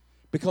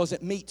because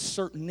it meets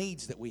certain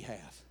needs that we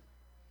have.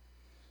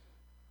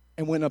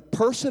 And when a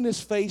person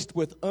is faced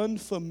with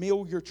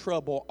unfamiliar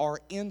trouble, our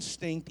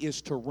instinct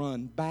is to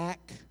run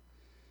back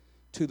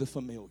to the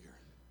familiar.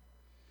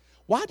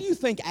 Why do you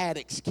think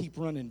addicts keep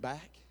running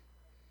back?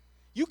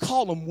 You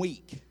call them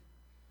weak.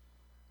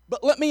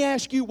 But let me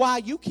ask you why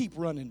you keep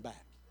running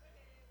back.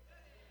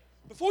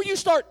 Before you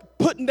start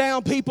putting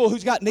down people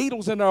who's got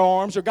needles in their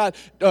arms or got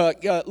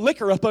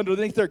liquor up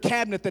underneath their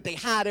cabinet that they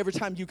hide every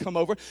time you come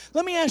over,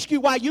 let me ask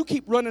you why you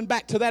keep running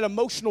back to that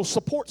emotional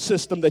support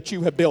system that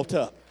you have built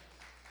up.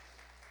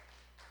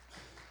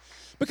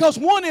 Because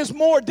one is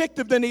more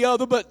addictive than the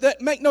other,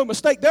 but make no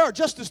mistake, they are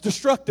just as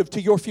destructive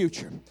to your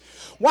future.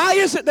 Why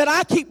is it that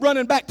I keep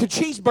running back to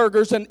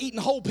cheeseburgers and eating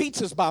whole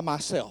pizzas by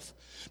myself?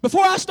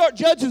 Before I start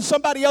judging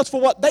somebody else for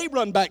what they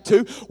run back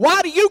to,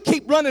 why do you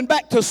keep running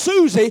back to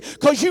Susie?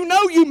 Because you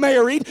know you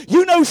married.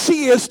 You know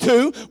she is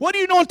too. What are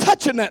you doing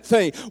touching that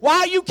thing?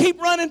 Why you keep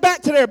running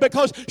back to there?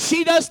 Because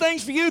she does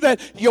things for you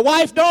that your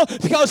wife don't.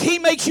 Because he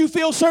makes you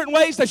feel certain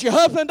ways that your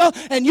husband don't.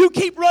 And you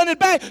keep running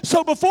back.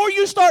 So before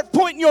you start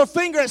pointing your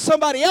finger at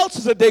somebody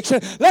else's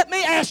addiction, let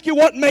me ask you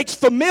what makes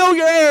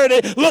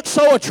familiarity look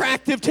so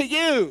attractive to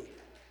you.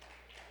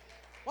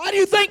 Why do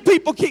you think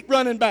people keep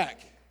running back?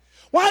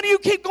 Why do you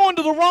keep going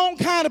to the wrong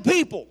kind of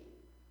people?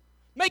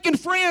 Making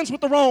friends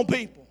with the wrong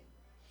people.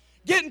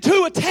 Getting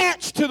too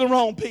attached to the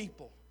wrong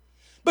people.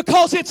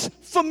 Because it's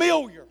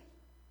familiar.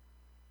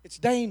 It's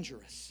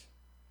dangerous.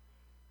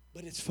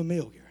 But it's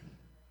familiar.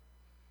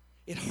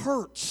 It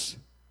hurts.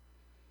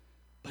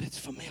 But it's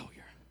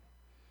familiar.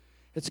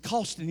 It's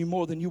costing you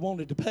more than you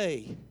wanted to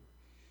pay.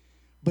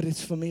 But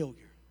it's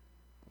familiar.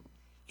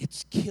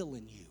 It's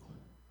killing you.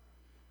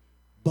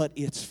 But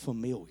it's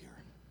familiar.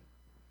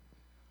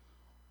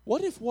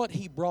 What if what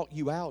he brought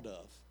you out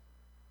of,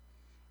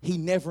 he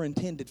never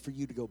intended for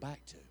you to go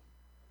back to?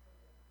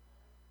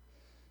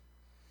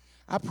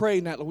 I pray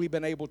now that we've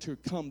been able to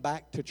come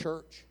back to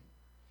church,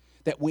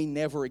 that we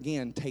never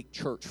again take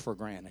church for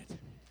granted.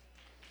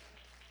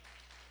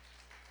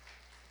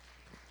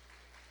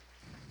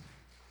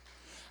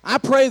 I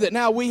pray that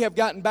now we have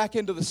gotten back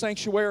into the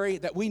sanctuary,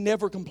 that we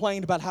never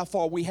complained about how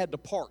far we had to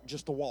park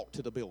just to walk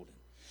to the building.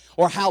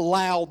 Or how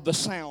loud the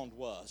sound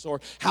was, or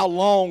how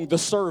long the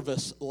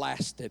service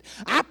lasted.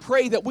 I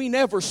pray that we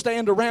never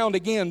stand around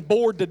again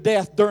bored to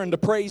death during the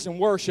praise and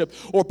worship,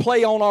 or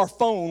play on our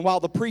phone while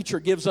the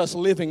preacher gives us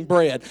living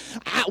bread.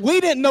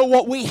 We didn't know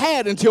what we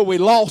had until we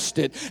lost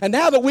it. And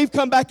now that we've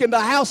come back into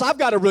the house, I've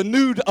got a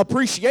renewed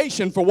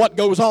appreciation for what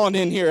goes on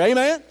in here.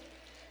 Amen?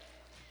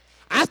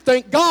 I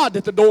thank God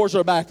that the doors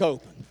are back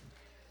open.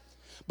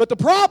 But the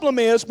problem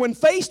is, when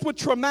faced with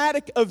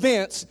traumatic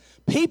events,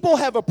 people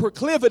have a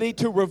proclivity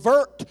to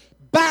revert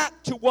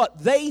back to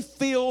what they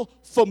feel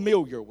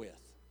familiar with.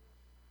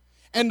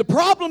 And the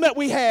problem that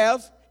we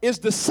have is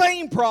the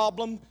same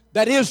problem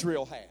that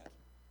Israel had.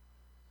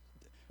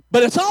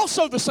 But it's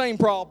also the same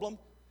problem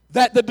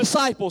that the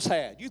disciples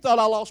had. You thought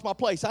I lost my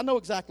place. I know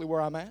exactly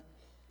where I'm at.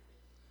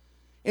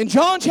 In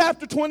John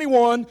chapter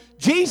 21,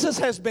 Jesus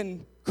has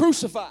been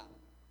crucified.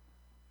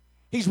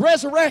 He's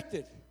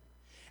resurrected.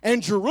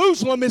 And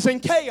Jerusalem is in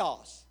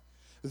chaos.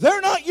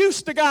 They're not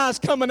used to guys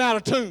coming out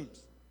of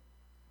tombs.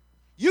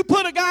 You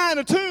put a guy in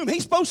a tomb,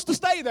 he's supposed to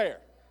stay there.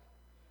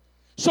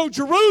 So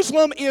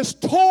Jerusalem is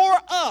tore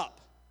up.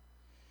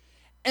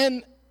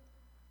 And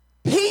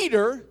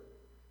Peter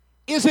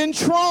is in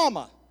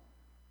trauma.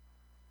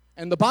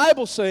 And the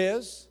Bible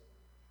says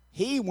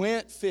he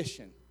went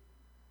fishing.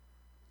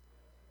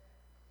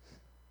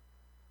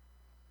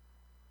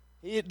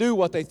 He didn't do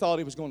what they thought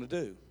he was going to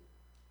do.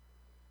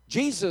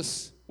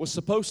 Jesus was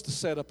supposed to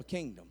set up a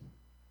kingdom.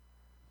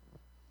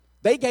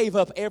 They gave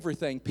up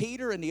everything.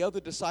 Peter and the other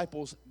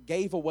disciples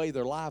gave away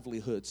their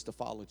livelihoods to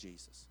follow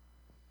Jesus.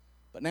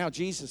 But now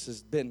Jesus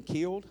has been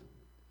killed.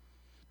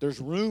 There's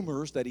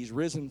rumors that he's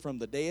risen from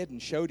the dead and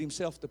showed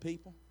himself to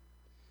people.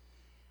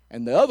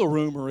 And the other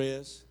rumor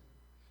is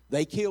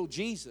they killed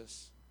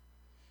Jesus.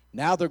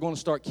 Now they're going to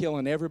start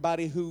killing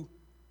everybody who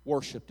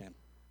worshiped him.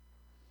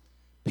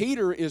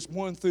 Peter is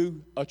going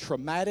through a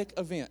traumatic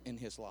event in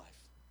his life.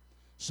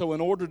 So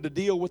in order to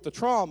deal with the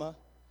trauma,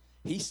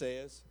 he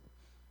says,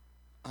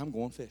 I'm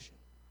going fishing.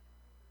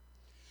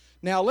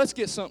 Now let's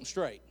get something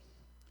straight.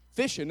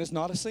 Fishing is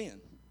not a sin.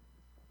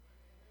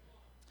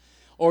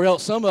 Or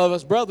else some of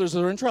us brothers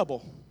are in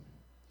trouble.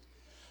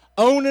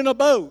 Owning a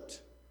boat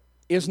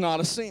is not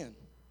a sin.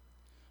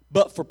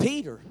 But for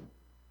Peter,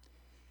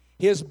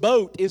 his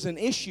boat is an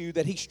issue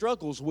that he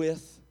struggles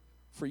with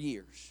for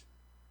years.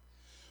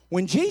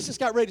 When Jesus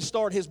got ready to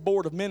start his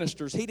board of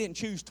ministers, he didn't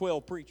choose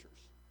 12 preachers.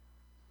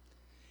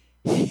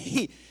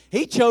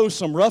 He chose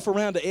some rough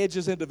around the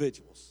edges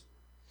individuals.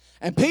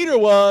 And Peter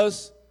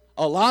was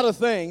a lot of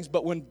things,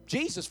 but when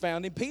Jesus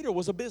found him, Peter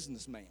was a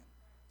businessman.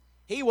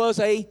 He was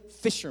a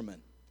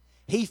fisherman.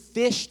 He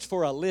fished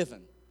for a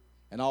living.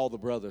 And all the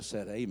brothers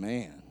said,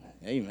 amen,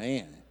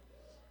 amen.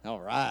 All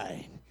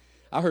right.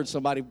 I heard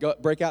somebody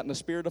break out in the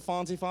spirit of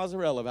Fonzie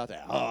Fozzarella about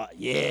that. Oh,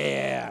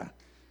 yeah.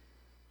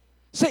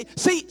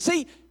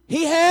 See,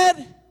 he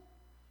had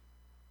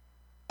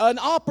an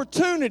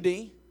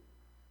opportunity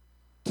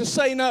to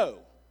say no.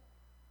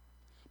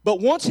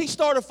 But once he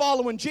started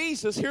following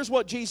Jesus, here's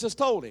what Jesus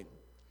told him.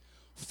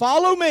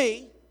 Follow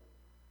me,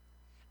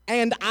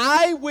 and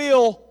I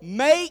will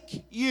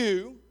make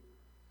you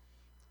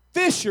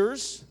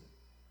fishers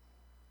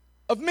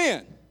of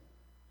men.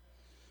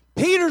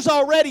 Peter's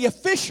already a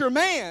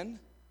fisherman,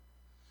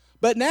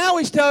 but now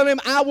he's telling him,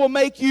 I will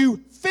make you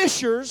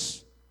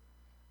fishers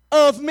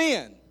of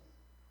men.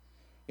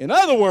 In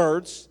other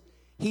words,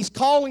 he's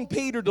calling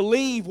Peter to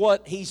leave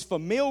what he's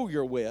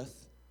familiar with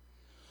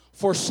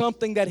for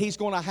something that he's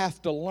going to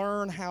have to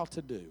learn how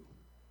to do.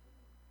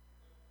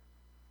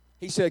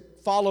 He said,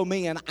 follow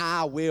me and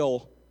I'll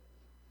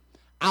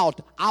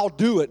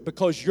do it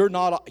because you're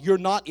not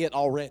it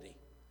already.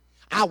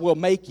 I will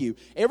make you.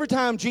 Every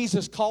time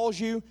Jesus calls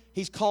you,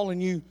 he's calling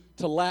you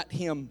to let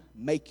him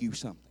make you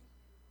something.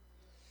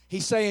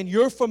 He's saying,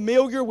 you're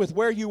familiar with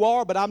where you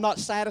are, but I'm not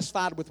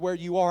satisfied with where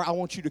you are. I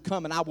want you to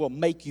come and I will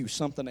make you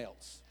something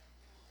else.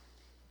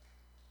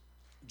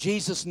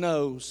 Jesus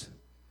knows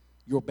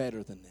you're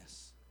better than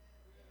this.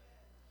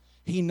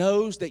 He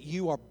knows that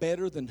you are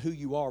better than who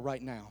you are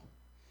right now.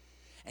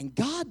 And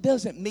God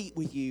doesn't meet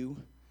with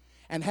you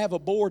and have a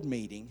board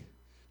meeting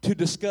to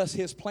discuss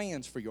his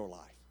plans for your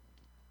life.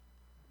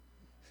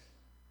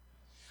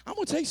 I'm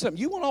going to tell you something.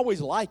 You won't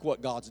always like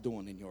what God's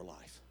doing in your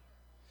life.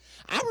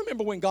 I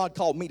remember when God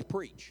called me to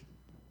preach.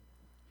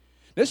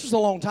 This was a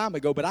long time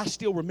ago, but I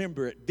still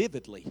remember it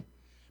vividly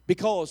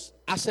because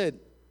I said,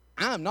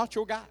 I'm not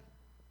your guy.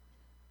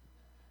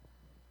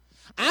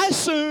 I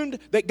assumed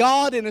that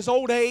God in his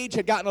old age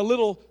had gotten a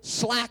little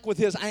slack with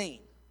his aim.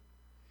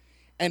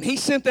 And he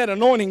sent that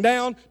anointing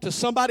down to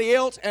somebody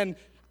else, and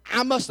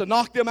I must have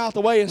knocked them out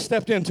the way and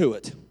stepped into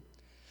it.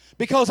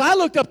 Because I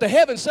looked up to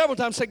heaven several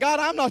times and said,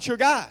 God, I'm not your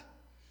guy.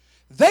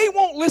 They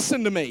won't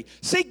listen to me.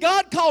 See,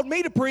 God called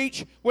me to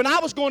preach when I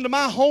was going to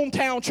my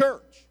hometown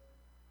church.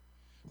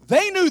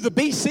 They knew the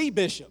BC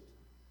bishop.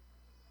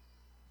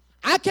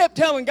 I kept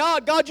telling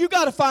God, you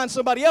got to find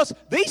somebody else.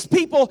 These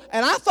people,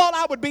 and I thought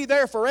I would be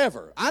there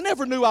forever. I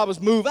never knew I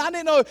was moving. I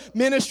didn't know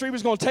ministry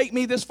was going to take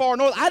me this far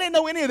north. I didn't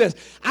know any of this.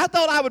 I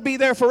thought I would be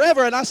there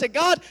forever. And I said,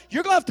 God,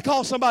 you're going to have to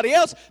call somebody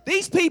else.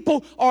 These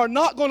people are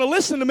not going to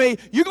listen to me.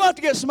 You're going to have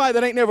to get somebody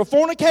that ain't never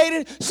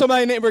fornicated,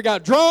 somebody that never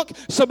got drunk,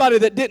 somebody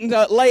that didn't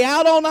lay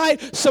out all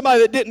night,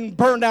 somebody that didn't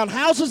burn down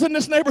houses in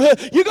this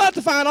neighborhood. You're going to have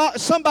to find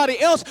somebody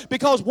else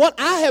because what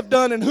I have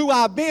done and who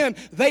I've been,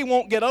 they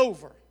won't get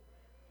over.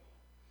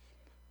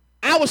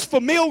 I was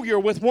familiar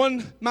with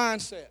one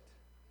mindset,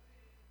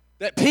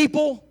 that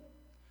people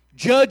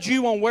judge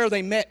you on where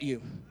they met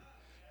you,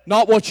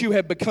 not what you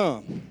have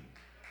become.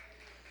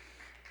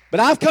 But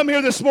I've come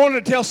here this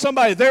morning to tell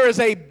somebody there is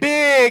a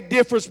big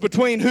difference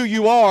between who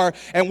you are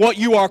and what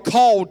you are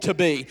called to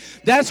be.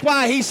 That's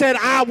why he said,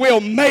 I will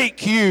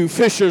make you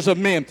fishers of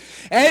men.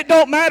 And it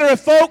don't matter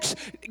if folks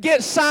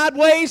get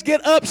sideways,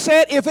 get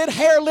upset, if it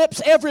hair lips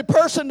every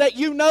person that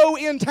you know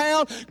in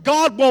town,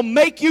 God will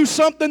make you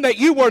something that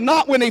you were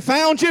not when he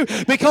found you,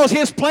 because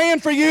his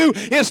plan for you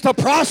is to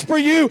prosper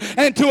you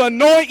and to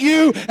anoint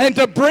you and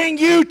to bring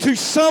you to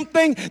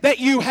something that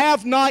you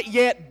have not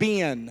yet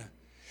been.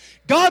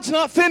 God's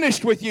not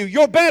finished with you.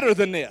 You're better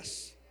than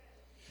this.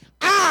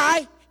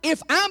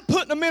 If I'm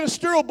putting a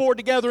ministerial board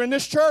together in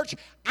this church,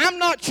 I'm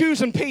not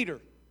choosing Peter.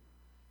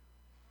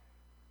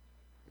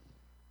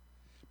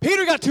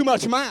 Peter got too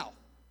much mouth.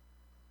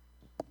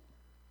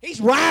 He's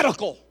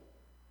radical.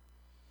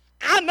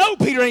 I know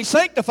Peter ain't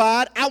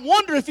sanctified. I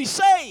wonder if he's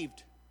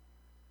saved.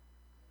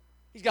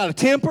 He's got a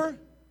temper.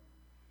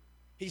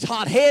 He's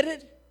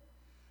hot-headed.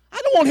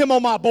 I don't want him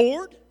on my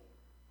board.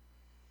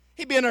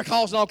 He'd be in there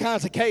causing all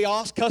kinds of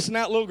chaos, cussing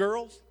out little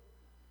girls.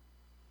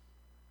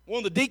 One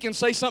of the deacons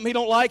say something he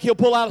don't like, he'll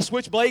pull out a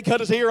switchblade,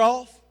 cut his ear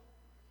off.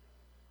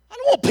 I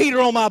don't want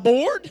Peter on my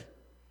board.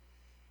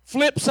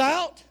 Flips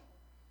out.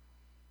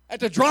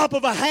 At the drop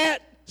of a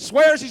hat,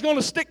 swears he's going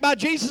to stick by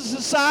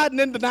Jesus' side and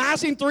then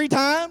denies him 3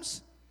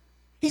 times.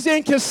 He's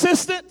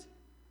inconsistent,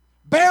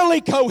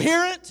 barely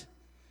coherent,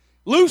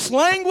 loose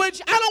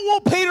language. I don't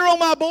want Peter on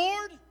my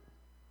board.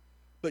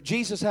 But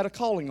Jesus had a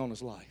calling on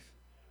his life.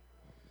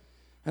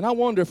 And I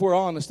wonder if we're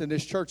honest in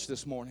this church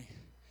this morning,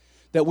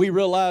 that we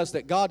realize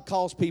that God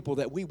calls people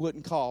that we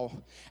wouldn't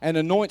call and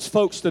anoints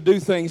folks to do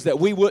things that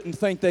we wouldn't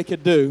think they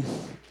could do.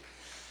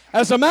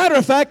 As a matter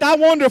of fact, I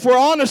wonder if we're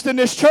honest in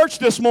this church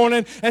this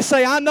morning and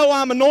say, I know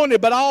I'm anointed,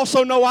 but I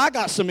also know I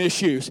got some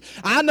issues.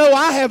 I know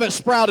I haven't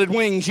sprouted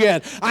wings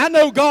yet. I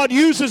know God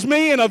uses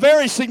me in a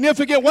very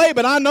significant way,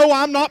 but I know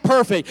I'm not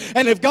perfect.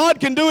 And if God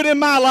can do it in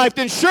my life,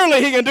 then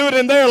surely he can do it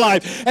in their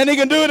life. And he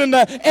can do it in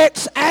the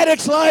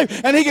ex-addict's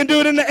life, and he can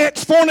do it in the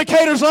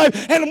ex-fornicator's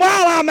life. And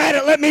while I'm at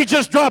it, let me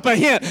just drop a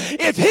hint.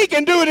 If he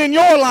can do it in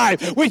your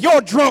life with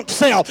your drunk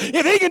self,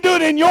 if he can do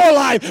it in your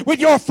life with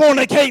your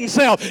fornicating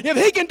self, if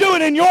he can do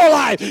it in your your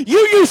life. You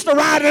used to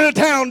ride into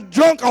town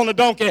drunk on a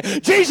donkey.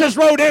 Jesus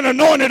rode in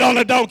anointed on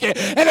a donkey.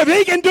 And if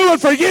he can do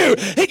it for you,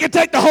 he can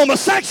take the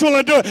homosexual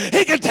and do it.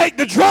 He can take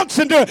the drunks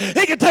and do it.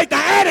 He can take the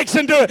addicts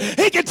and do it.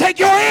 He can take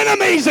your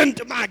enemies and,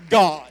 my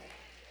God.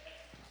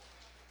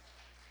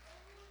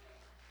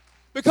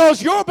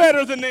 Because you're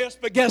better than this,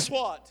 but guess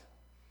what?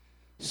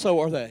 So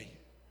are they.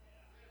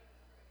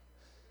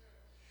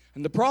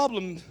 And the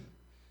problem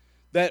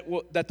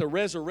that the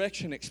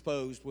resurrection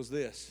exposed was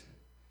this.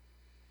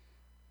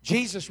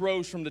 Jesus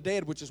rose from the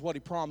dead, which is what he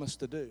promised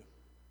to do.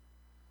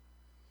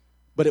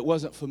 But it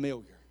wasn't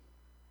familiar.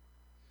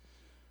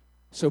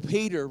 So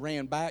Peter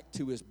ran back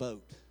to his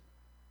boat.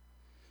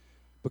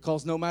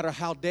 Because no matter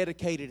how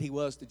dedicated he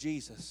was to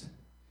Jesus,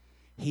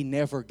 he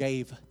never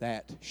gave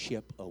that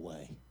ship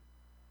away.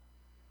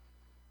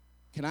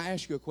 Can I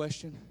ask you a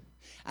question?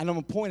 And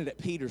I'm pointed at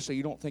Peter so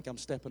you don't think I'm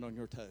stepping on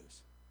your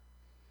toes.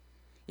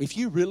 If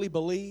you really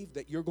believe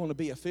that you're going to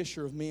be a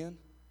fisher of men,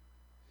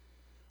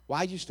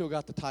 why you still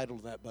got the title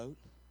of that boat?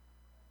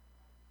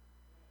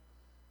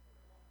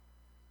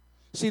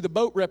 See, the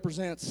boat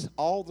represents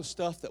all the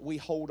stuff that we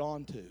hold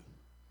on to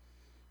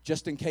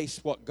just in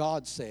case what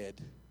God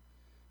said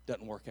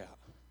doesn't work out.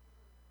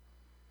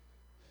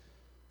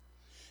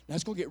 Now,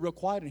 it's going to get real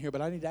quiet in here,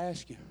 but I need to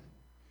ask you,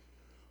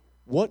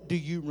 what do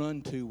you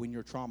run to when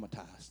you're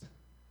traumatized?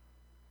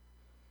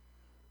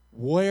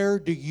 Where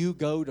do you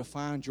go to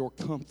find your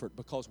comfort?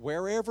 Because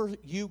wherever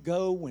you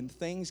go when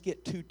things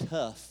get too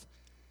tough,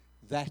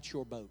 that's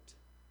your boat.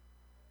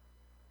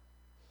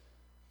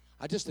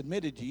 I just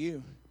admitted to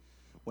you,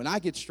 when I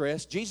get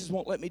stressed, Jesus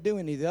won't let me do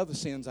any of the other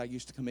sins I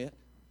used to commit.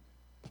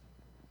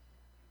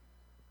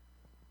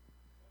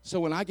 So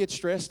when I get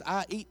stressed,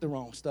 I eat the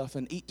wrong stuff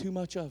and eat too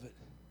much of it.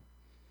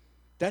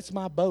 That's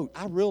my boat.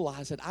 I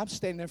realize it. I'm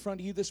standing in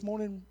front of you this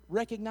morning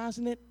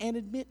recognizing it and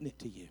admitting it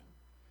to you.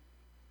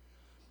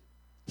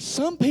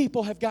 Some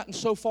people have gotten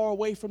so far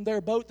away from their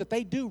boat that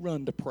they do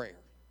run to prayer.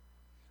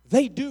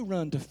 They do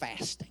run to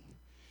fasting.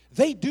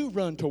 They do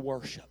run to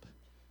worship.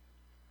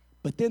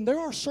 But then there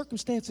are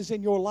circumstances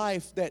in your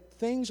life that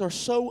things are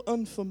so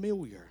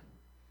unfamiliar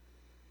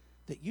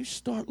that you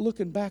start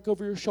looking back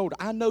over your shoulder.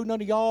 I know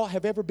none of y'all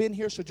have ever been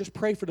here, so just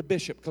pray for the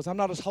bishop because I'm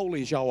not as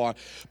holy as y'all are.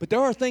 But there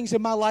are things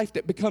in my life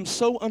that become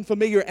so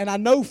unfamiliar, and I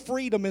know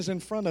freedom is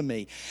in front of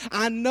me.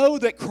 I know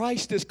that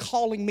Christ is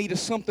calling me to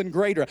something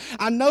greater.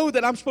 I know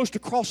that I'm supposed to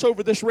cross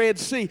over this Red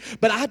Sea,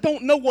 but I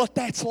don't know what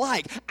that's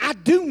like. I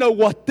do know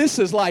what this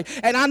is like,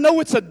 and I know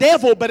it's a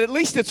devil, but at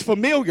least it's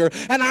familiar.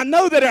 And I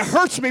know that it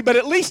hurts me, but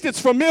at least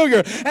it's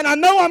familiar. And I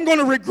know I'm going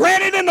to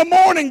regret it in the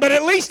morning, but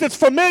at least it's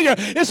familiar.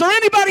 Is there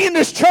anybody in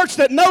this church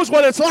that knows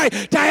what it's like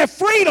to have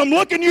freedom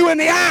looking you in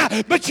the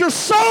eye, but you're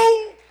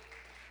so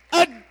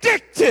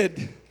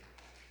addicted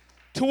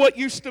to what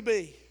used to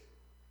be?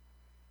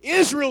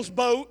 Israel's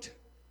boat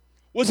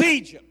was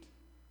Egypt.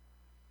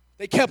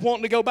 They kept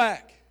wanting to go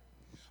back.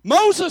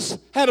 Moses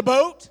had a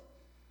boat.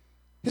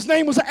 His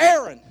name was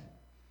Aaron.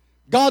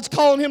 God's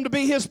calling him to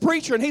be his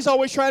preacher, and he's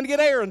always trying to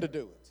get Aaron to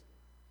do it.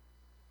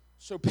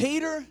 So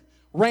Peter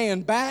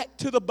ran back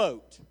to the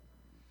boat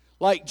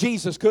like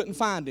Jesus couldn't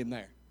find him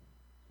there.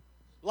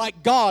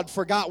 Like God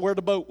forgot where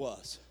the boat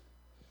was.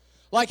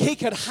 Like he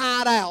could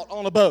hide out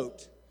on a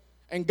boat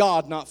and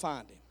God not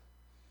find him.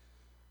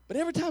 But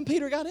every time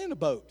Peter got in a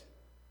boat,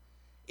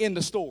 in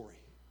the story,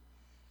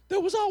 there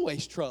was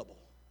always trouble.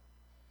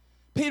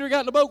 Peter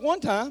got in the boat one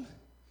time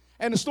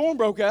and the storm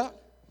broke out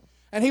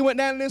and he went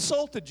down and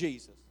insulted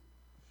Jesus.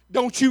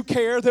 Don't you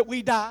care that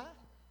we die?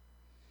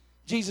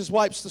 Jesus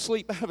wipes the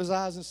sleep out of his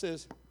eyes and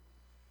says,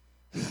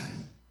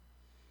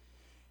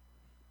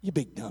 you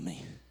big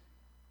dummy.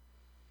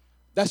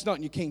 That's not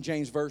in your King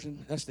James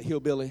Version. That's the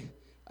hillbilly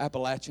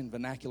Appalachian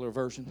vernacular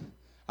version.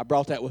 I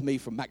brought that with me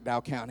from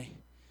McDowell County.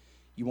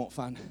 You won't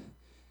find it.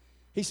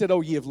 He said, oh,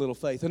 ye of little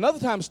faith. Another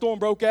time a storm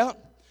broke out.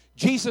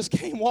 Jesus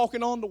came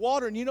walking on the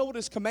water, and you know what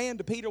his command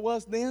to Peter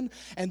was then?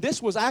 And this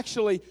was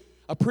actually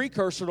a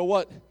precursor to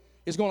what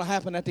is going to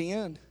happen at the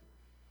end.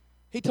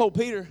 He told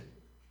Peter,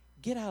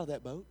 get out of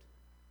that boat.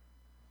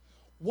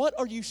 What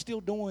are you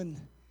still doing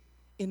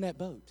in that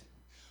boat?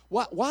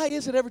 Why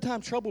is it every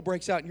time trouble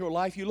breaks out in your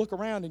life, you look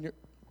around and you're...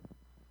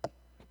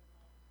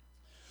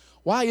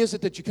 Why is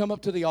it that you come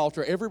up to the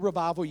altar, every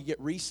revival you get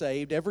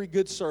resaved, every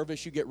good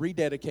service you get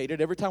rededicated,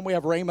 every time we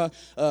have Rhema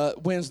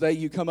Wednesday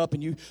you come up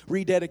and you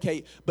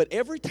rededicate, but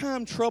every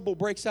time trouble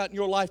breaks out in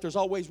your life there's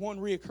always one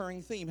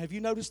reoccurring theme. Have you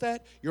noticed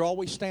that? You're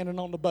always standing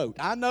on the boat.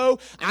 I know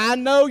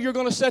you're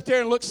going to sit there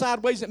and look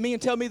sideways at me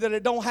and tell me that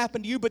it don't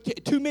happen to you,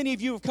 but too many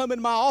of you have come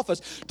into my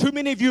office, too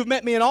many of you have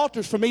met me in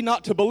altars for me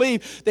not to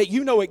believe that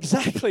you know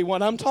exactly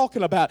what I'm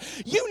talking about.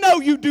 You know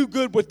you do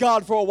good with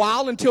God for a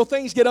while until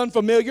things get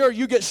unfamiliar or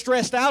you get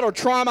stressed out or or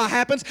trauma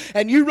happens,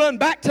 and you run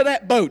back to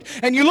that boat,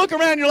 and you look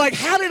around and you're like,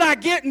 how did I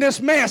get in this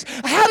mess?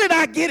 How did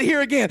I get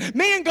here again?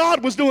 Me and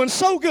God was doing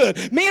so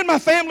good. Me and my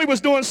family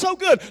was doing so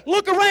good.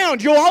 Look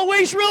around. You'll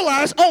always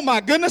realize, oh my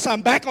goodness,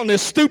 I'm back on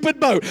this stupid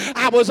boat.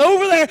 I was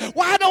over there.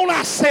 Why don't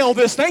I sell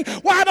this thing?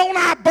 Why don't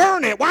I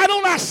burn it? Why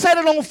don't I set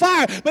it on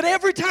fire? But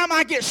every time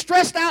I get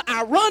stressed out,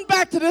 I run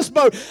back to this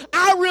boat.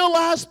 I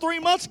realized 3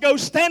 months ago,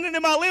 standing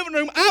in my living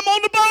room, I'm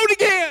on the boat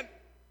again.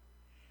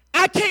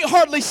 I can't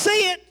hardly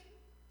see it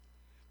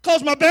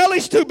because my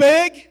belly's too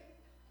big.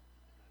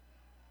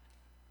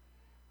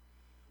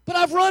 But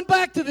I've run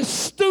back to this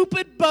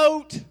stupid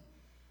boat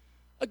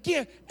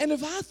again. And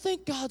if I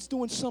think God's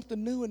doing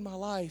something new in my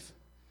life,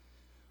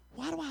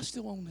 why do I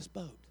still own this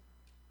boat?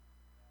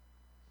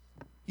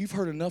 You've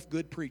heard enough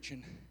good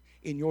preaching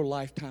in your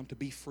lifetime to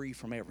be free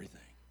from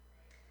everything.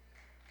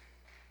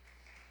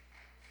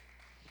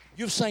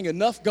 You've sang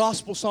enough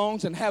gospel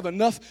songs and have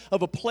enough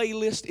of a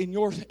playlist in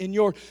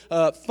your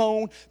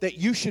phone that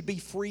you should be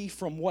free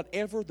from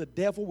whatever the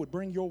devil would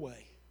bring your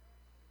way.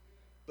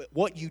 But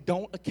what you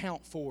don't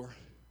account for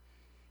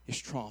is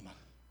trauma.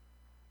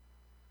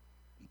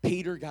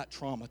 Peter got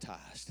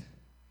traumatized.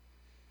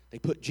 They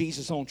put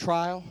Jesus on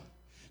trial.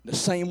 The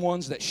same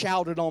ones that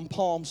shouted on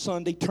Palm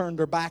Sunday turned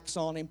their backs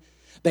on him.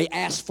 They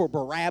asked for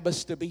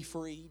Barabbas to be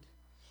freed.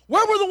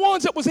 Where were the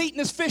ones that was eating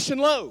his fish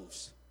and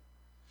loaves?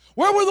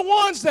 Where were the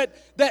ones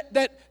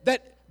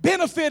that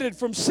benefited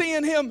from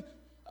seeing him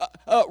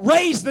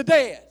raise the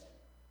dead?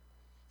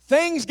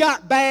 Things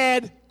got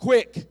bad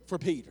quick for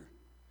Peter.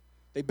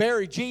 They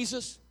buried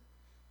Jesus.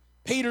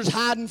 Peter's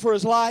hiding for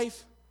his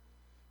life.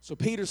 So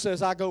Peter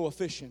says, I go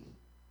a-fishing.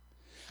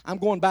 I'm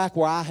going back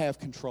where I have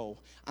control.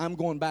 I'm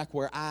going back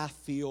where I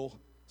feel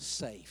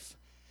safe.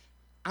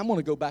 I'm going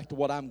to go back to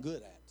what I'm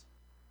good at.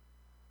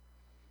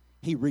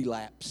 He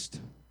relapsed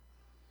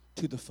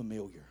to the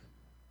familiar.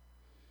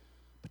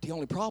 But the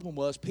only problem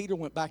was Peter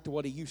went back to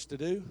what he used to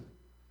do,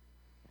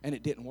 and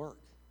it didn't work.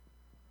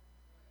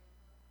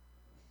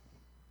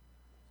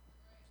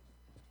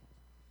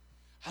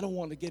 I don't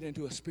want to get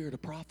into a spirit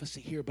of prophecy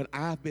here, but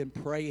I've been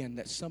praying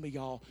that some of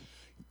y'all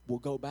will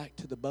go back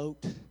to the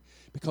boat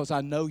because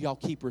I know y'all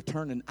keep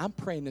returning. I'm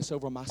praying this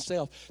over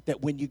myself,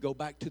 that when you go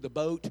back to the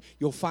boat,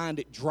 you'll find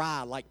it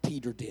dry like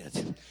Peter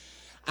did.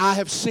 I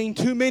have seen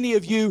too many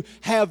of you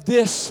have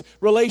this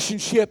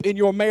relationship in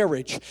your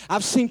marriage.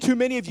 I've seen too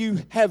many of you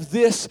have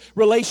this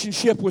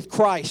relationship with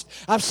Christ.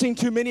 I've seen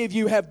too many of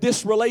you have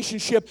this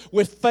relationship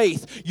with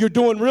faith. You're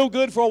doing real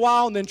good for a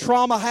while, and then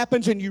trauma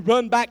happens, and you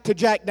run back to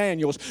Jack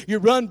Daniels. You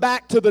run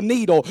back to the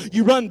needle.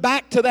 You run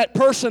back to that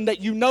person that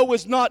you know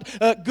is not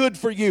good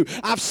for you.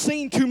 I've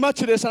seen too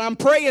much of this, and I'm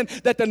praying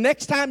that the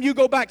next time you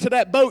go back to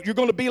that boat, you're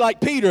going to be like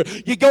Peter.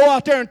 You go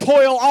out there and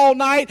toil all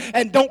night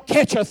and don't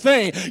catch a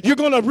thing. You're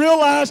going to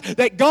realize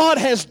that God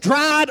has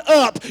dried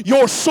up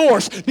your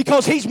source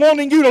because He's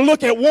wanting you to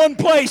look at one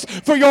place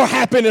for your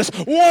happiness,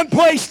 one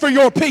place for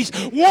your peace,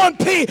 one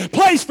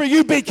place for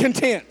you to be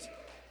content.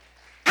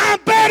 I'm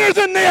better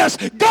than this.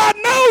 God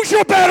knows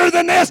you're better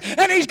than this,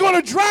 and He's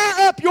going to dry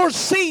up your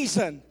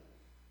season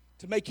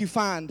to make you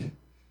find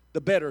the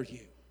better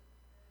you.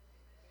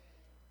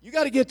 You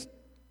got to get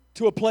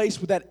to a place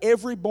where that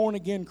every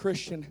born-again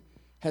Christian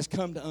has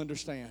come to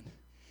understand.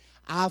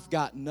 I've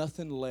got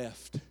nothing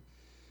left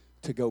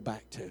to go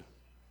back to.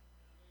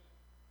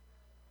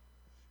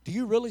 Do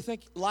you really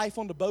think life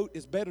on the boat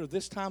is better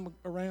this time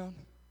around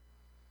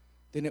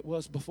than it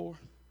was before?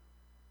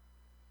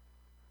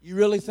 You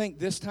really think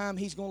this time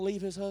he's going to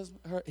leave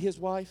his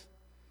wife?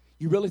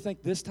 You really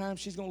think this time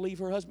she's going to leave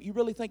her husband? You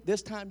really think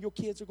this time your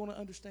kids are going to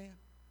understand?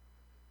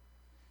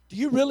 Do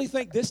you really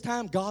think this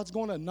time God's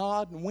going to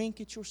nod and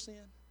wink at your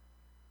sin?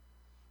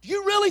 Do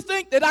you really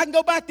think that I can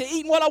go back to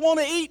eating what I want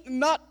to eat and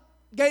not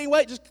gain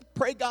weight? Just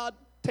pray God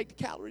take the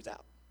calories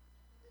out.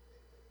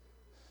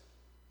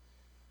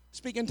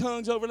 Speak in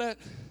tongues over that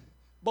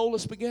bowl of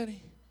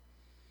spaghetti.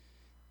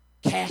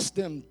 Cast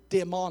them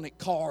demonic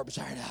carbs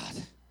right out.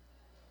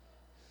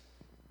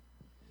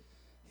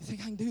 You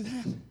think I can do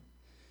that?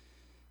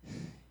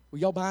 Will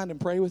y'all bind and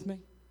pray with me?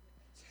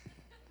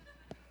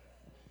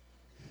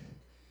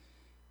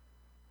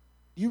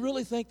 You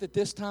really think that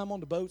this time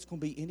on the boat's going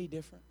to be any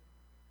different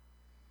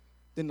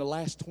than the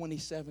last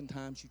 27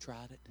 times you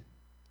tried it?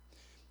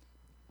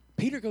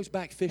 Peter goes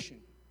back fishing,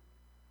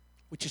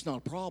 which is not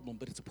a problem,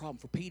 but it's a problem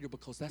for Peter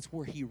because that's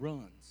where he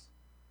runs.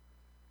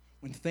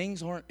 When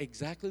things aren't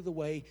exactly the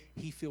way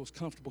he feels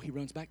comfortable, he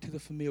runs back to the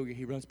familiar.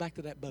 He runs back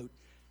to that boat,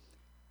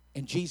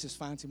 and Jesus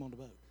finds him on the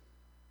boat.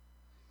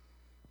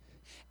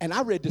 And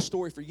I read this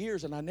story for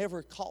years, and I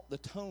never caught the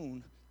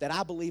tone that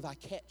I believe I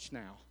catch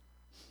now.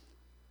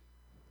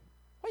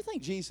 Why do you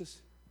think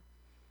Jesus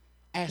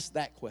asked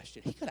that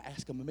question? He could have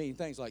asked him a million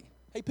things like,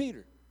 hey,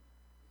 Peter,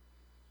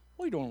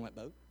 what are you doing on that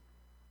boat?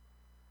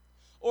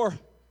 Or,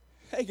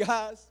 hey,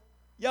 guys,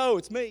 yo,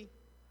 it's me.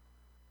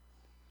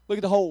 Look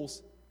at the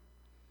holes.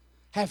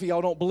 Half of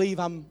y'all don't believe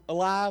I'm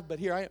alive, but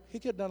here I am. He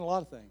could have done a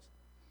lot of things.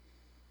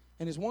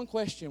 And his one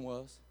question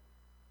was,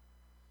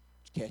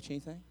 did you catch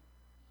anything?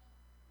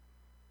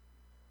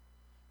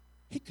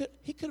 He could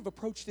have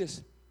approached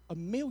this a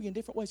million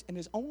different ways, and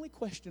his only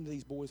question to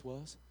these boys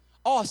was,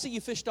 "Oh, I see you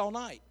fished all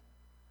night.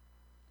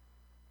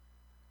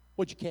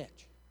 What'd you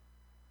catch?"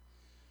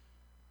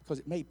 Because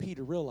it made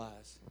Peter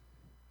realize,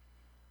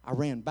 I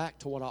ran back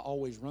to what I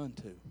always run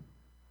to,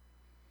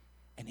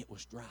 and it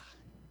was dry.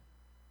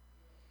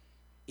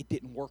 It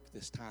didn't work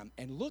this time.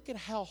 And look at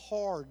how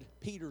hard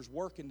Peter's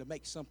working to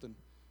make something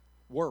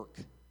work.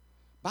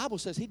 Bible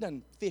says he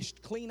done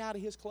fished clean out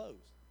of his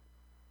clothes.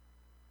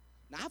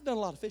 Now, I've done a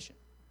lot of fishing.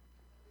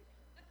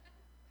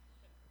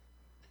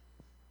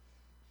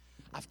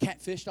 I've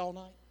catfished all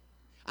night.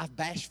 I've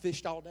bass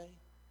fished all day.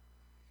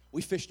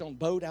 We fished on a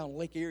boat out in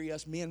Lake Erie.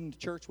 Us men in the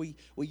church, we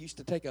used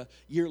to take a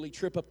yearly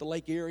trip up to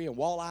Lake Erie and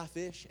walleye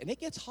fish. And it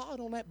gets hot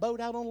on that boat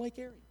out on Lake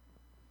Erie.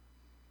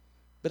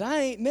 But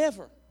I ain't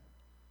never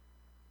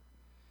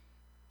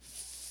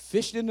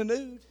fished in the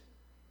nude.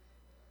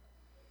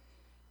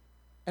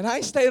 And I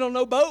ain't stayed on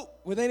no boat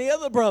with any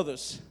other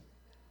brothers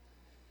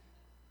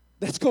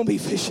that's going to be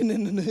fishing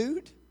in the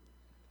nude.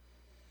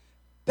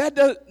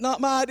 That's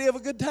not my idea of a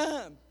good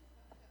time.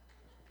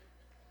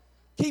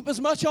 Keep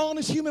as much on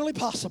as humanly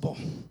possible.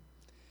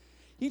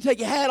 You can take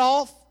your hat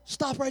off,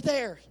 stop right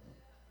there.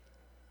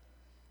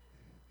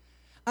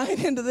 I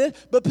ain't into this.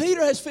 But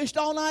Peter has fished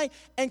all night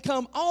and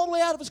come all the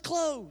way out of his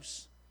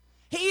clothes.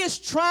 He is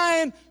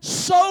trying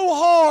so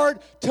hard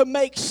to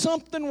make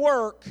something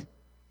work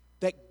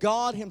that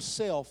God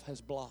himself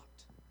has blocked.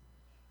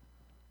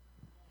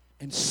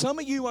 And some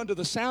of you, under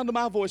the sound of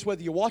my voice,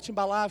 whether you're watching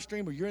by live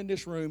stream or you're in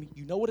this room,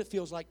 you know what it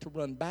feels like to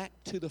run back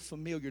to the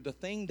familiar, the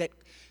thing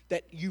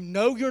that you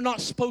know you're not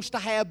supposed to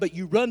have, but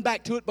you run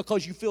back to it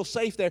because you feel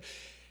safe there.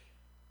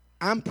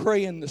 I'm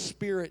praying the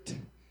Spirit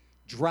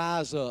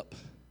dries up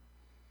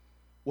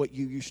what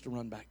you used to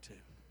run back to.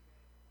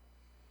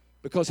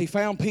 Because he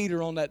found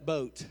Peter on that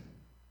boat,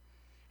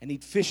 and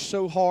he'd fished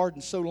so hard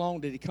and so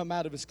long that he'd come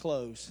out of his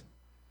clothes.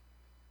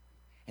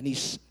 And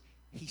he's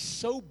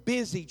so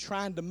busy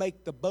trying to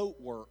make the boat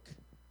work,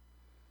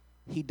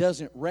 he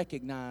doesn't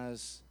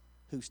recognize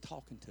who's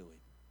talking to him.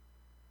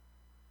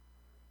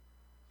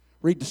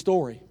 Read the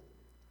story.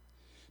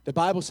 The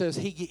Bible says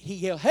he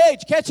yelled, "Hey,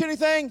 did you catch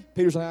anything?"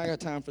 Peter's like, "I got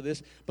time for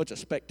this. Bunch of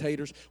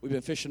spectators. We've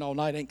been fishing all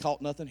night, ain't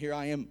caught nothing. Here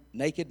I am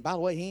naked." By the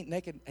way, he ain't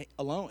naked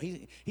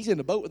alone. He's in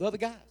the boat with other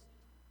guys.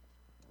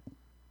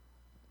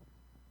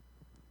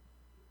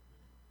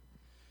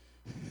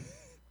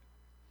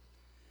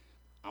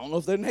 I don't know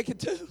if they're naked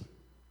too.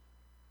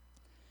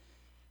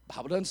 The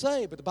Bible doesn't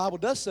say, but the Bible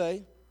does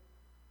say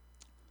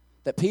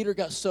that Peter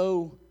got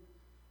so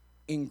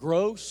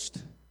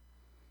engrossed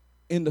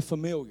in the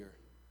familiar,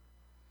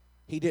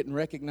 he didn't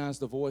recognize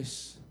the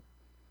voice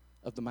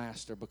of the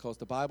master, because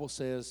the Bible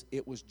says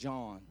it was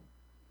John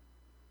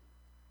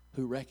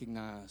who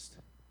recognized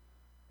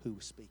who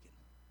was speaking.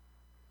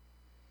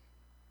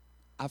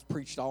 I've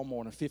preached all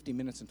morning, 50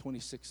 minutes and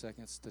 26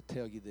 seconds, to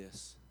tell you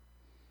this.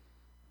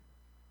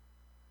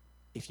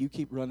 If you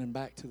keep running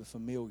back to the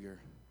familiar,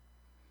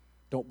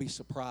 don't be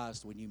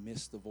surprised when you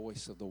miss the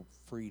voice of the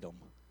freedom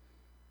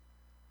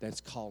that's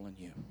calling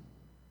you.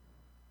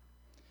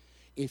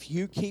 If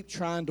you keep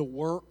trying to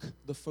work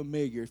the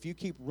familiar, if you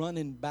keep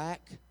running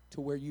back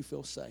to where you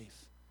feel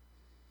safe,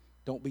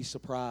 don't be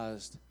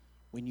surprised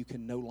when you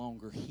can no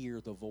longer hear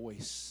the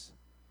voice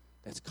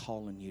that's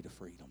calling you to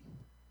freedom.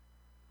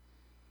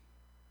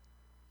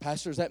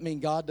 Pastor, does that mean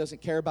God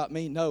doesn't care about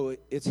me? No,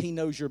 it's He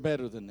knows you're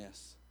better than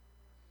this.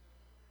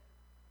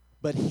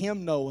 But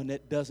Him knowing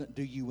it doesn't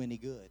do you any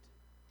good.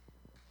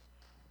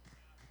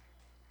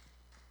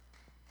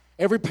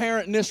 Every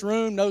parent in this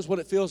room knows what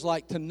it feels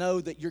like to know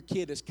that your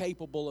kid is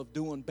capable of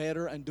doing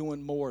better and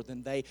doing more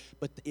than they,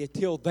 but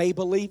until they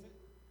believe it,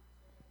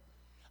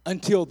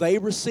 until they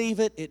receive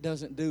it, it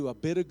doesn't do a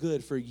bit of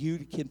good for you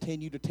to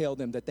continue to tell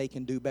them that they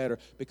can do better,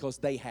 because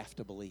they have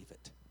to believe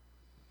it.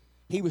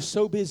 He was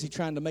so busy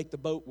trying to make the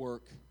boat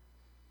work,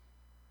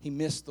 he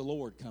missed the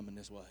Lord coming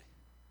his way.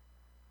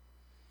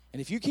 And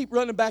if you keep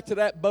running back to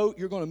that boat,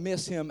 you're going to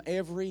miss Him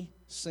every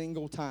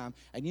single time.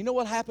 And you know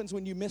what happens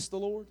when you miss the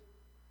Lord?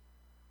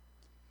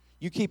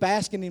 You keep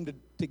asking Him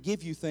to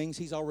give you things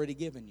He's already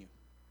given you.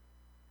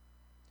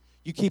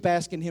 You keep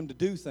asking Him to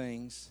do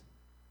things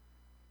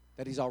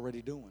that He's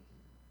already doing.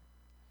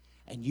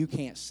 And you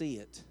can't see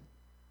it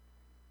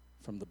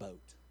from the boat.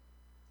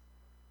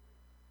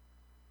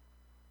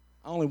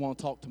 I only want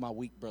to talk to my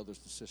weak brothers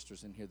and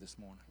sisters in here this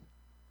morning.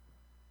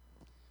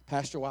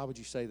 Pastor, why would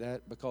you say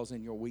that? Because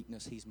in your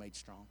weakness, He's made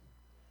strong.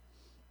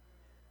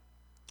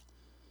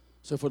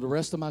 So for the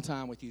rest of my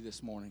time with you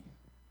this morning,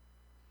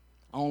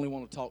 I only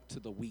want to talk to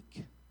the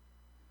weak,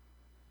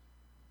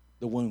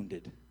 the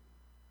wounded,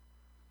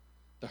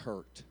 the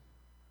hurt,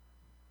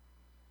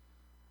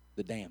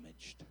 the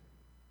damaged.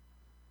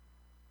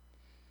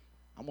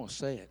 I'm going to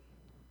say it.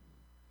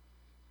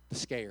 The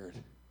scared.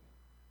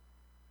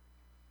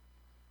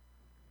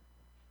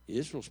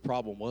 Israel's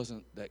problem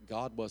wasn't that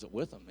God wasn't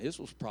with them.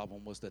 Israel's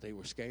problem was that they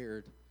were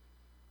scared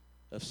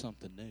of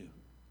something new.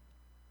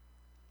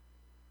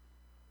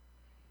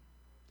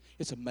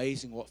 It's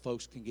amazing what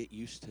folks can get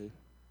used to.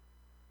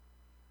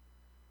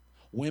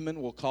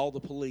 Women will call the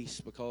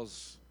police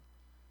because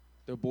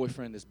their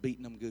boyfriend is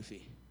beating them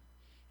goofy.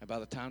 And by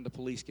the time the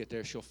police get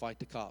there, she'll fight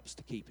the cops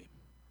to keep him.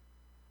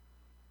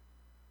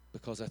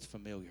 Because that's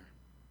familiar.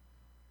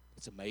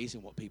 It's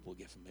amazing what people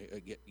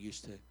get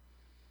used to.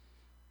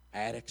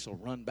 Addicts will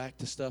run back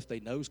to stuff they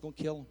know is going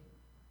to kill them.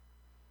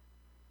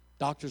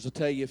 Doctors will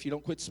tell you if you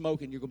don't quit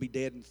smoking, you're going to be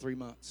dead in 3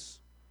 months.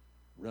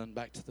 Run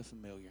back to the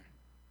familiar.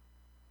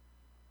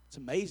 It's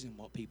amazing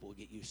what people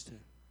get used to.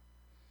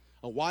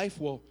 A wife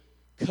will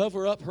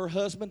cover up her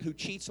husband who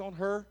cheats on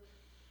her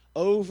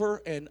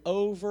over and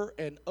over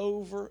and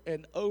over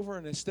and over,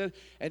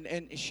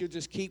 and she'll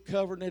just keep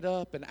covering it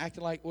up and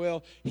acting like,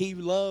 well, he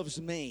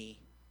loves me.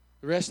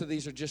 The rest of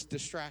these are just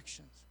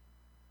distractions.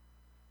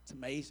 It's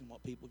amazing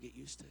what people get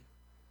used to.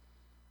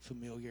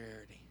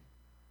 Familiarity.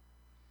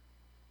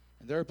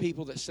 And there are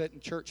people that sit in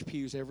church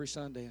pews every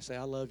Sunday and say,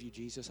 I love you,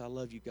 Jesus. I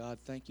love you, God.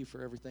 Thank you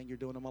for everything you're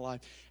doing in my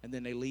life. And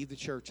then they leave the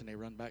church and they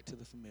run back to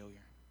the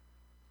familiar.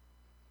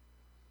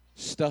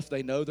 Stuff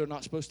they know they're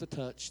not supposed to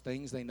touch,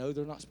 things they know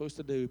they're not supposed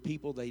to do,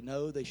 people they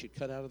know they should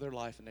cut out of their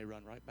life, and they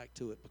run right back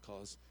to it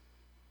because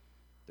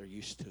they're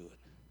used to it.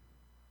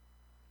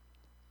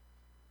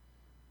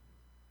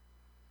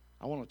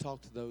 I want to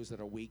talk to those that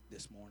are weak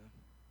this morning.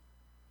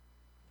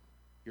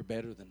 You're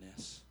better than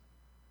this.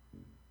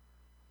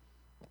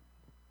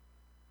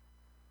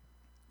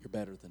 You're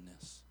better than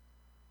this.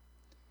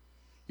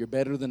 You're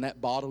better than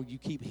that bottle you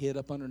keep hid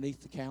up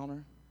underneath the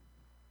counter.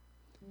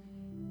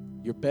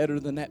 You're better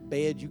than that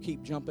bed you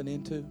keep jumping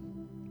into.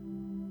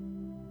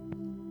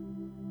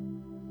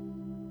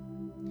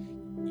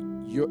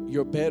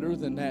 You're better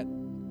than that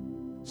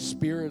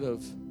spirit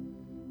of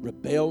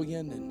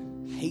rebellion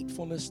and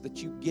hatefulness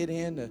that you get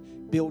in to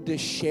build this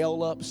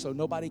shell up so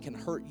nobody can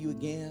hurt you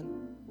again.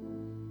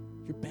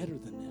 You're better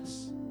than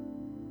this.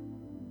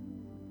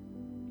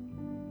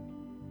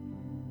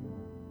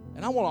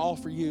 And I want to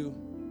offer you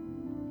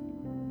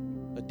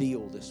a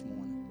deal this morning.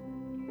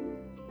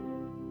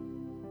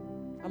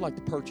 I'd like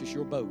to purchase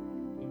your boat.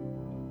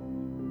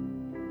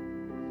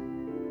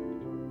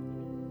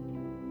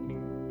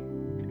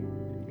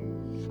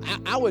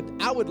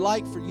 I would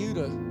like for you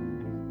to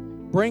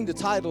bring the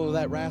title of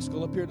that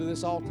rascal up here to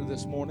this altar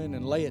this morning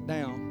and lay it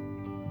down.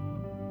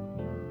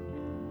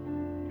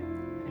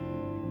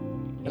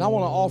 And I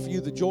want to offer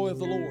you the joy of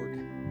the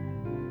Lord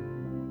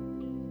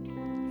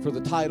for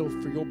the title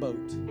for your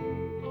boat.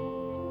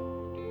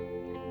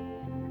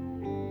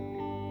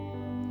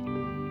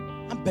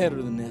 I'm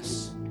better than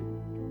this.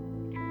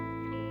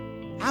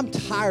 I'm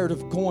tired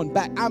of going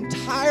back. I'm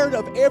tired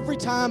of every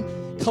time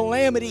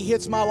calamity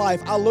hits my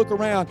life, I look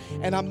around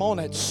and I'm on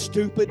that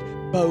stupid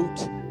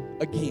boat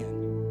again.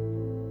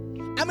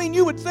 I mean,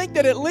 you would think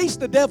that at least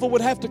the devil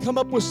would have to come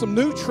up with some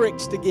new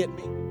tricks to get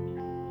me.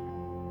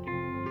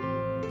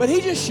 But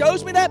he just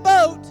shows me that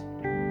boat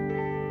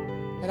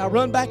and I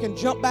run back and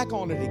jump back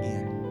on it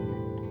again.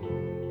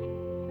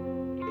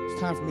 It's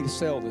time for me to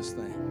sell this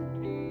thing.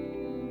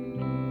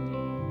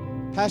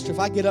 Pastor, if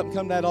I get up and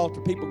come to that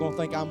altar, people are going to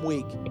think I'm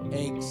weak.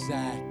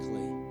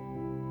 Exactly.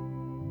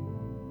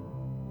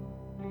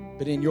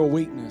 But in your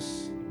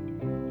weakness,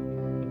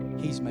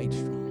 He's made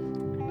strong.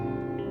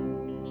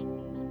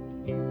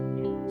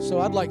 So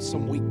I'd like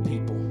some weak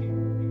people.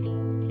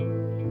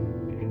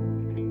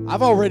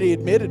 I've already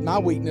admitted my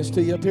weakness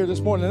to you up here this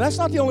morning. And that's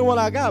not the only one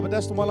I got, but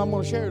that's the one I'm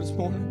going to share this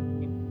morning.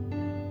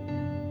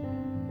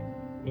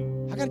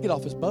 I got to get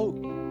off this boat.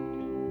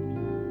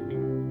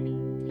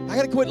 I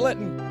got to quit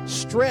letting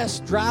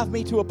stress drive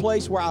me to a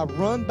place where I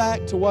run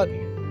back to what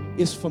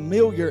is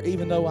familiar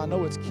even though I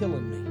know it's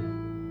killing me.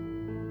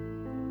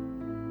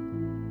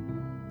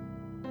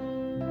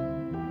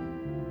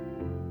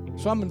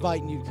 So I'm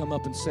inviting you to come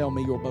up and sell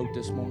me your boat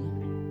this morning.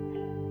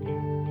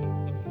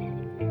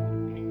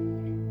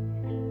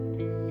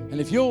 And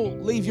if you'll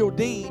leave your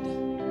deed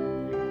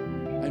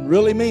and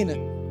really mean it,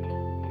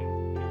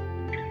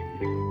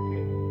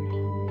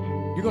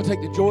 you're going to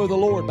take the joy of the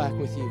Lord back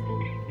with you.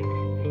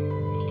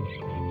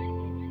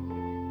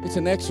 It's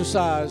an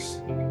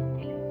exercise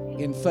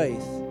in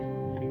faith.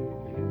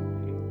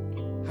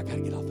 I got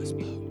to get off this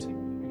boat.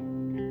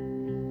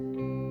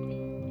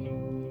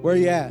 Where are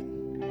you at?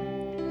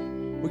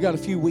 We got a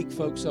few weak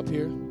folks up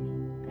here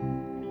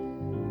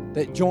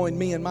that join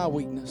me in my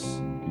weakness.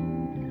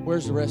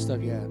 Where's the rest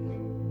of you at?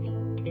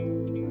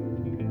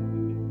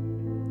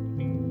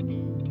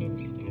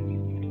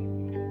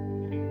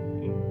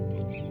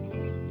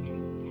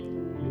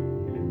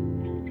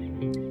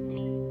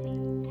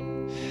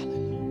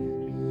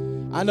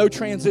 I know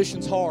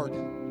transition's hard.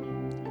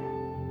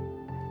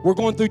 We're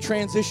going through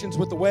transitions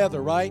with the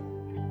weather, right?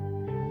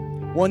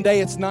 One day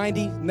it's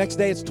 90, next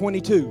day it's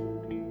 22.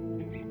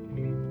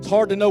 It's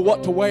hard to know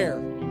what to wear.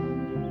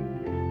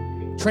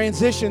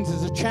 Transitions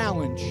is a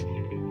challenge.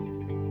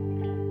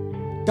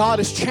 God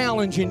is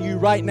challenging you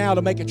right now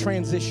to make a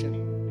transition.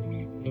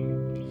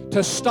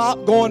 To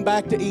stop going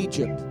back to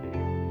Egypt.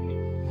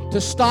 To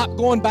stop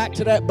going back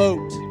to that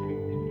boat.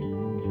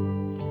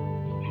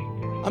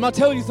 I'm not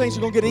telling you things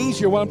are going to get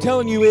easier. What I'm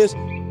telling you is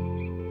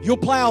You'll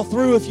plow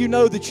through if you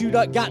know that you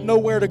got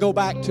nowhere to go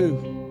back to.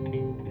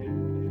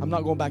 I'm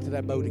not going back to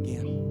that boat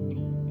again.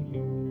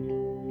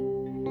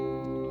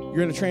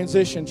 You're in a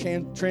transition.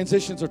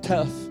 Transitions are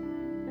tough.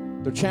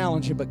 They're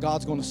challenging, but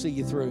God's going to see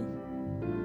you through.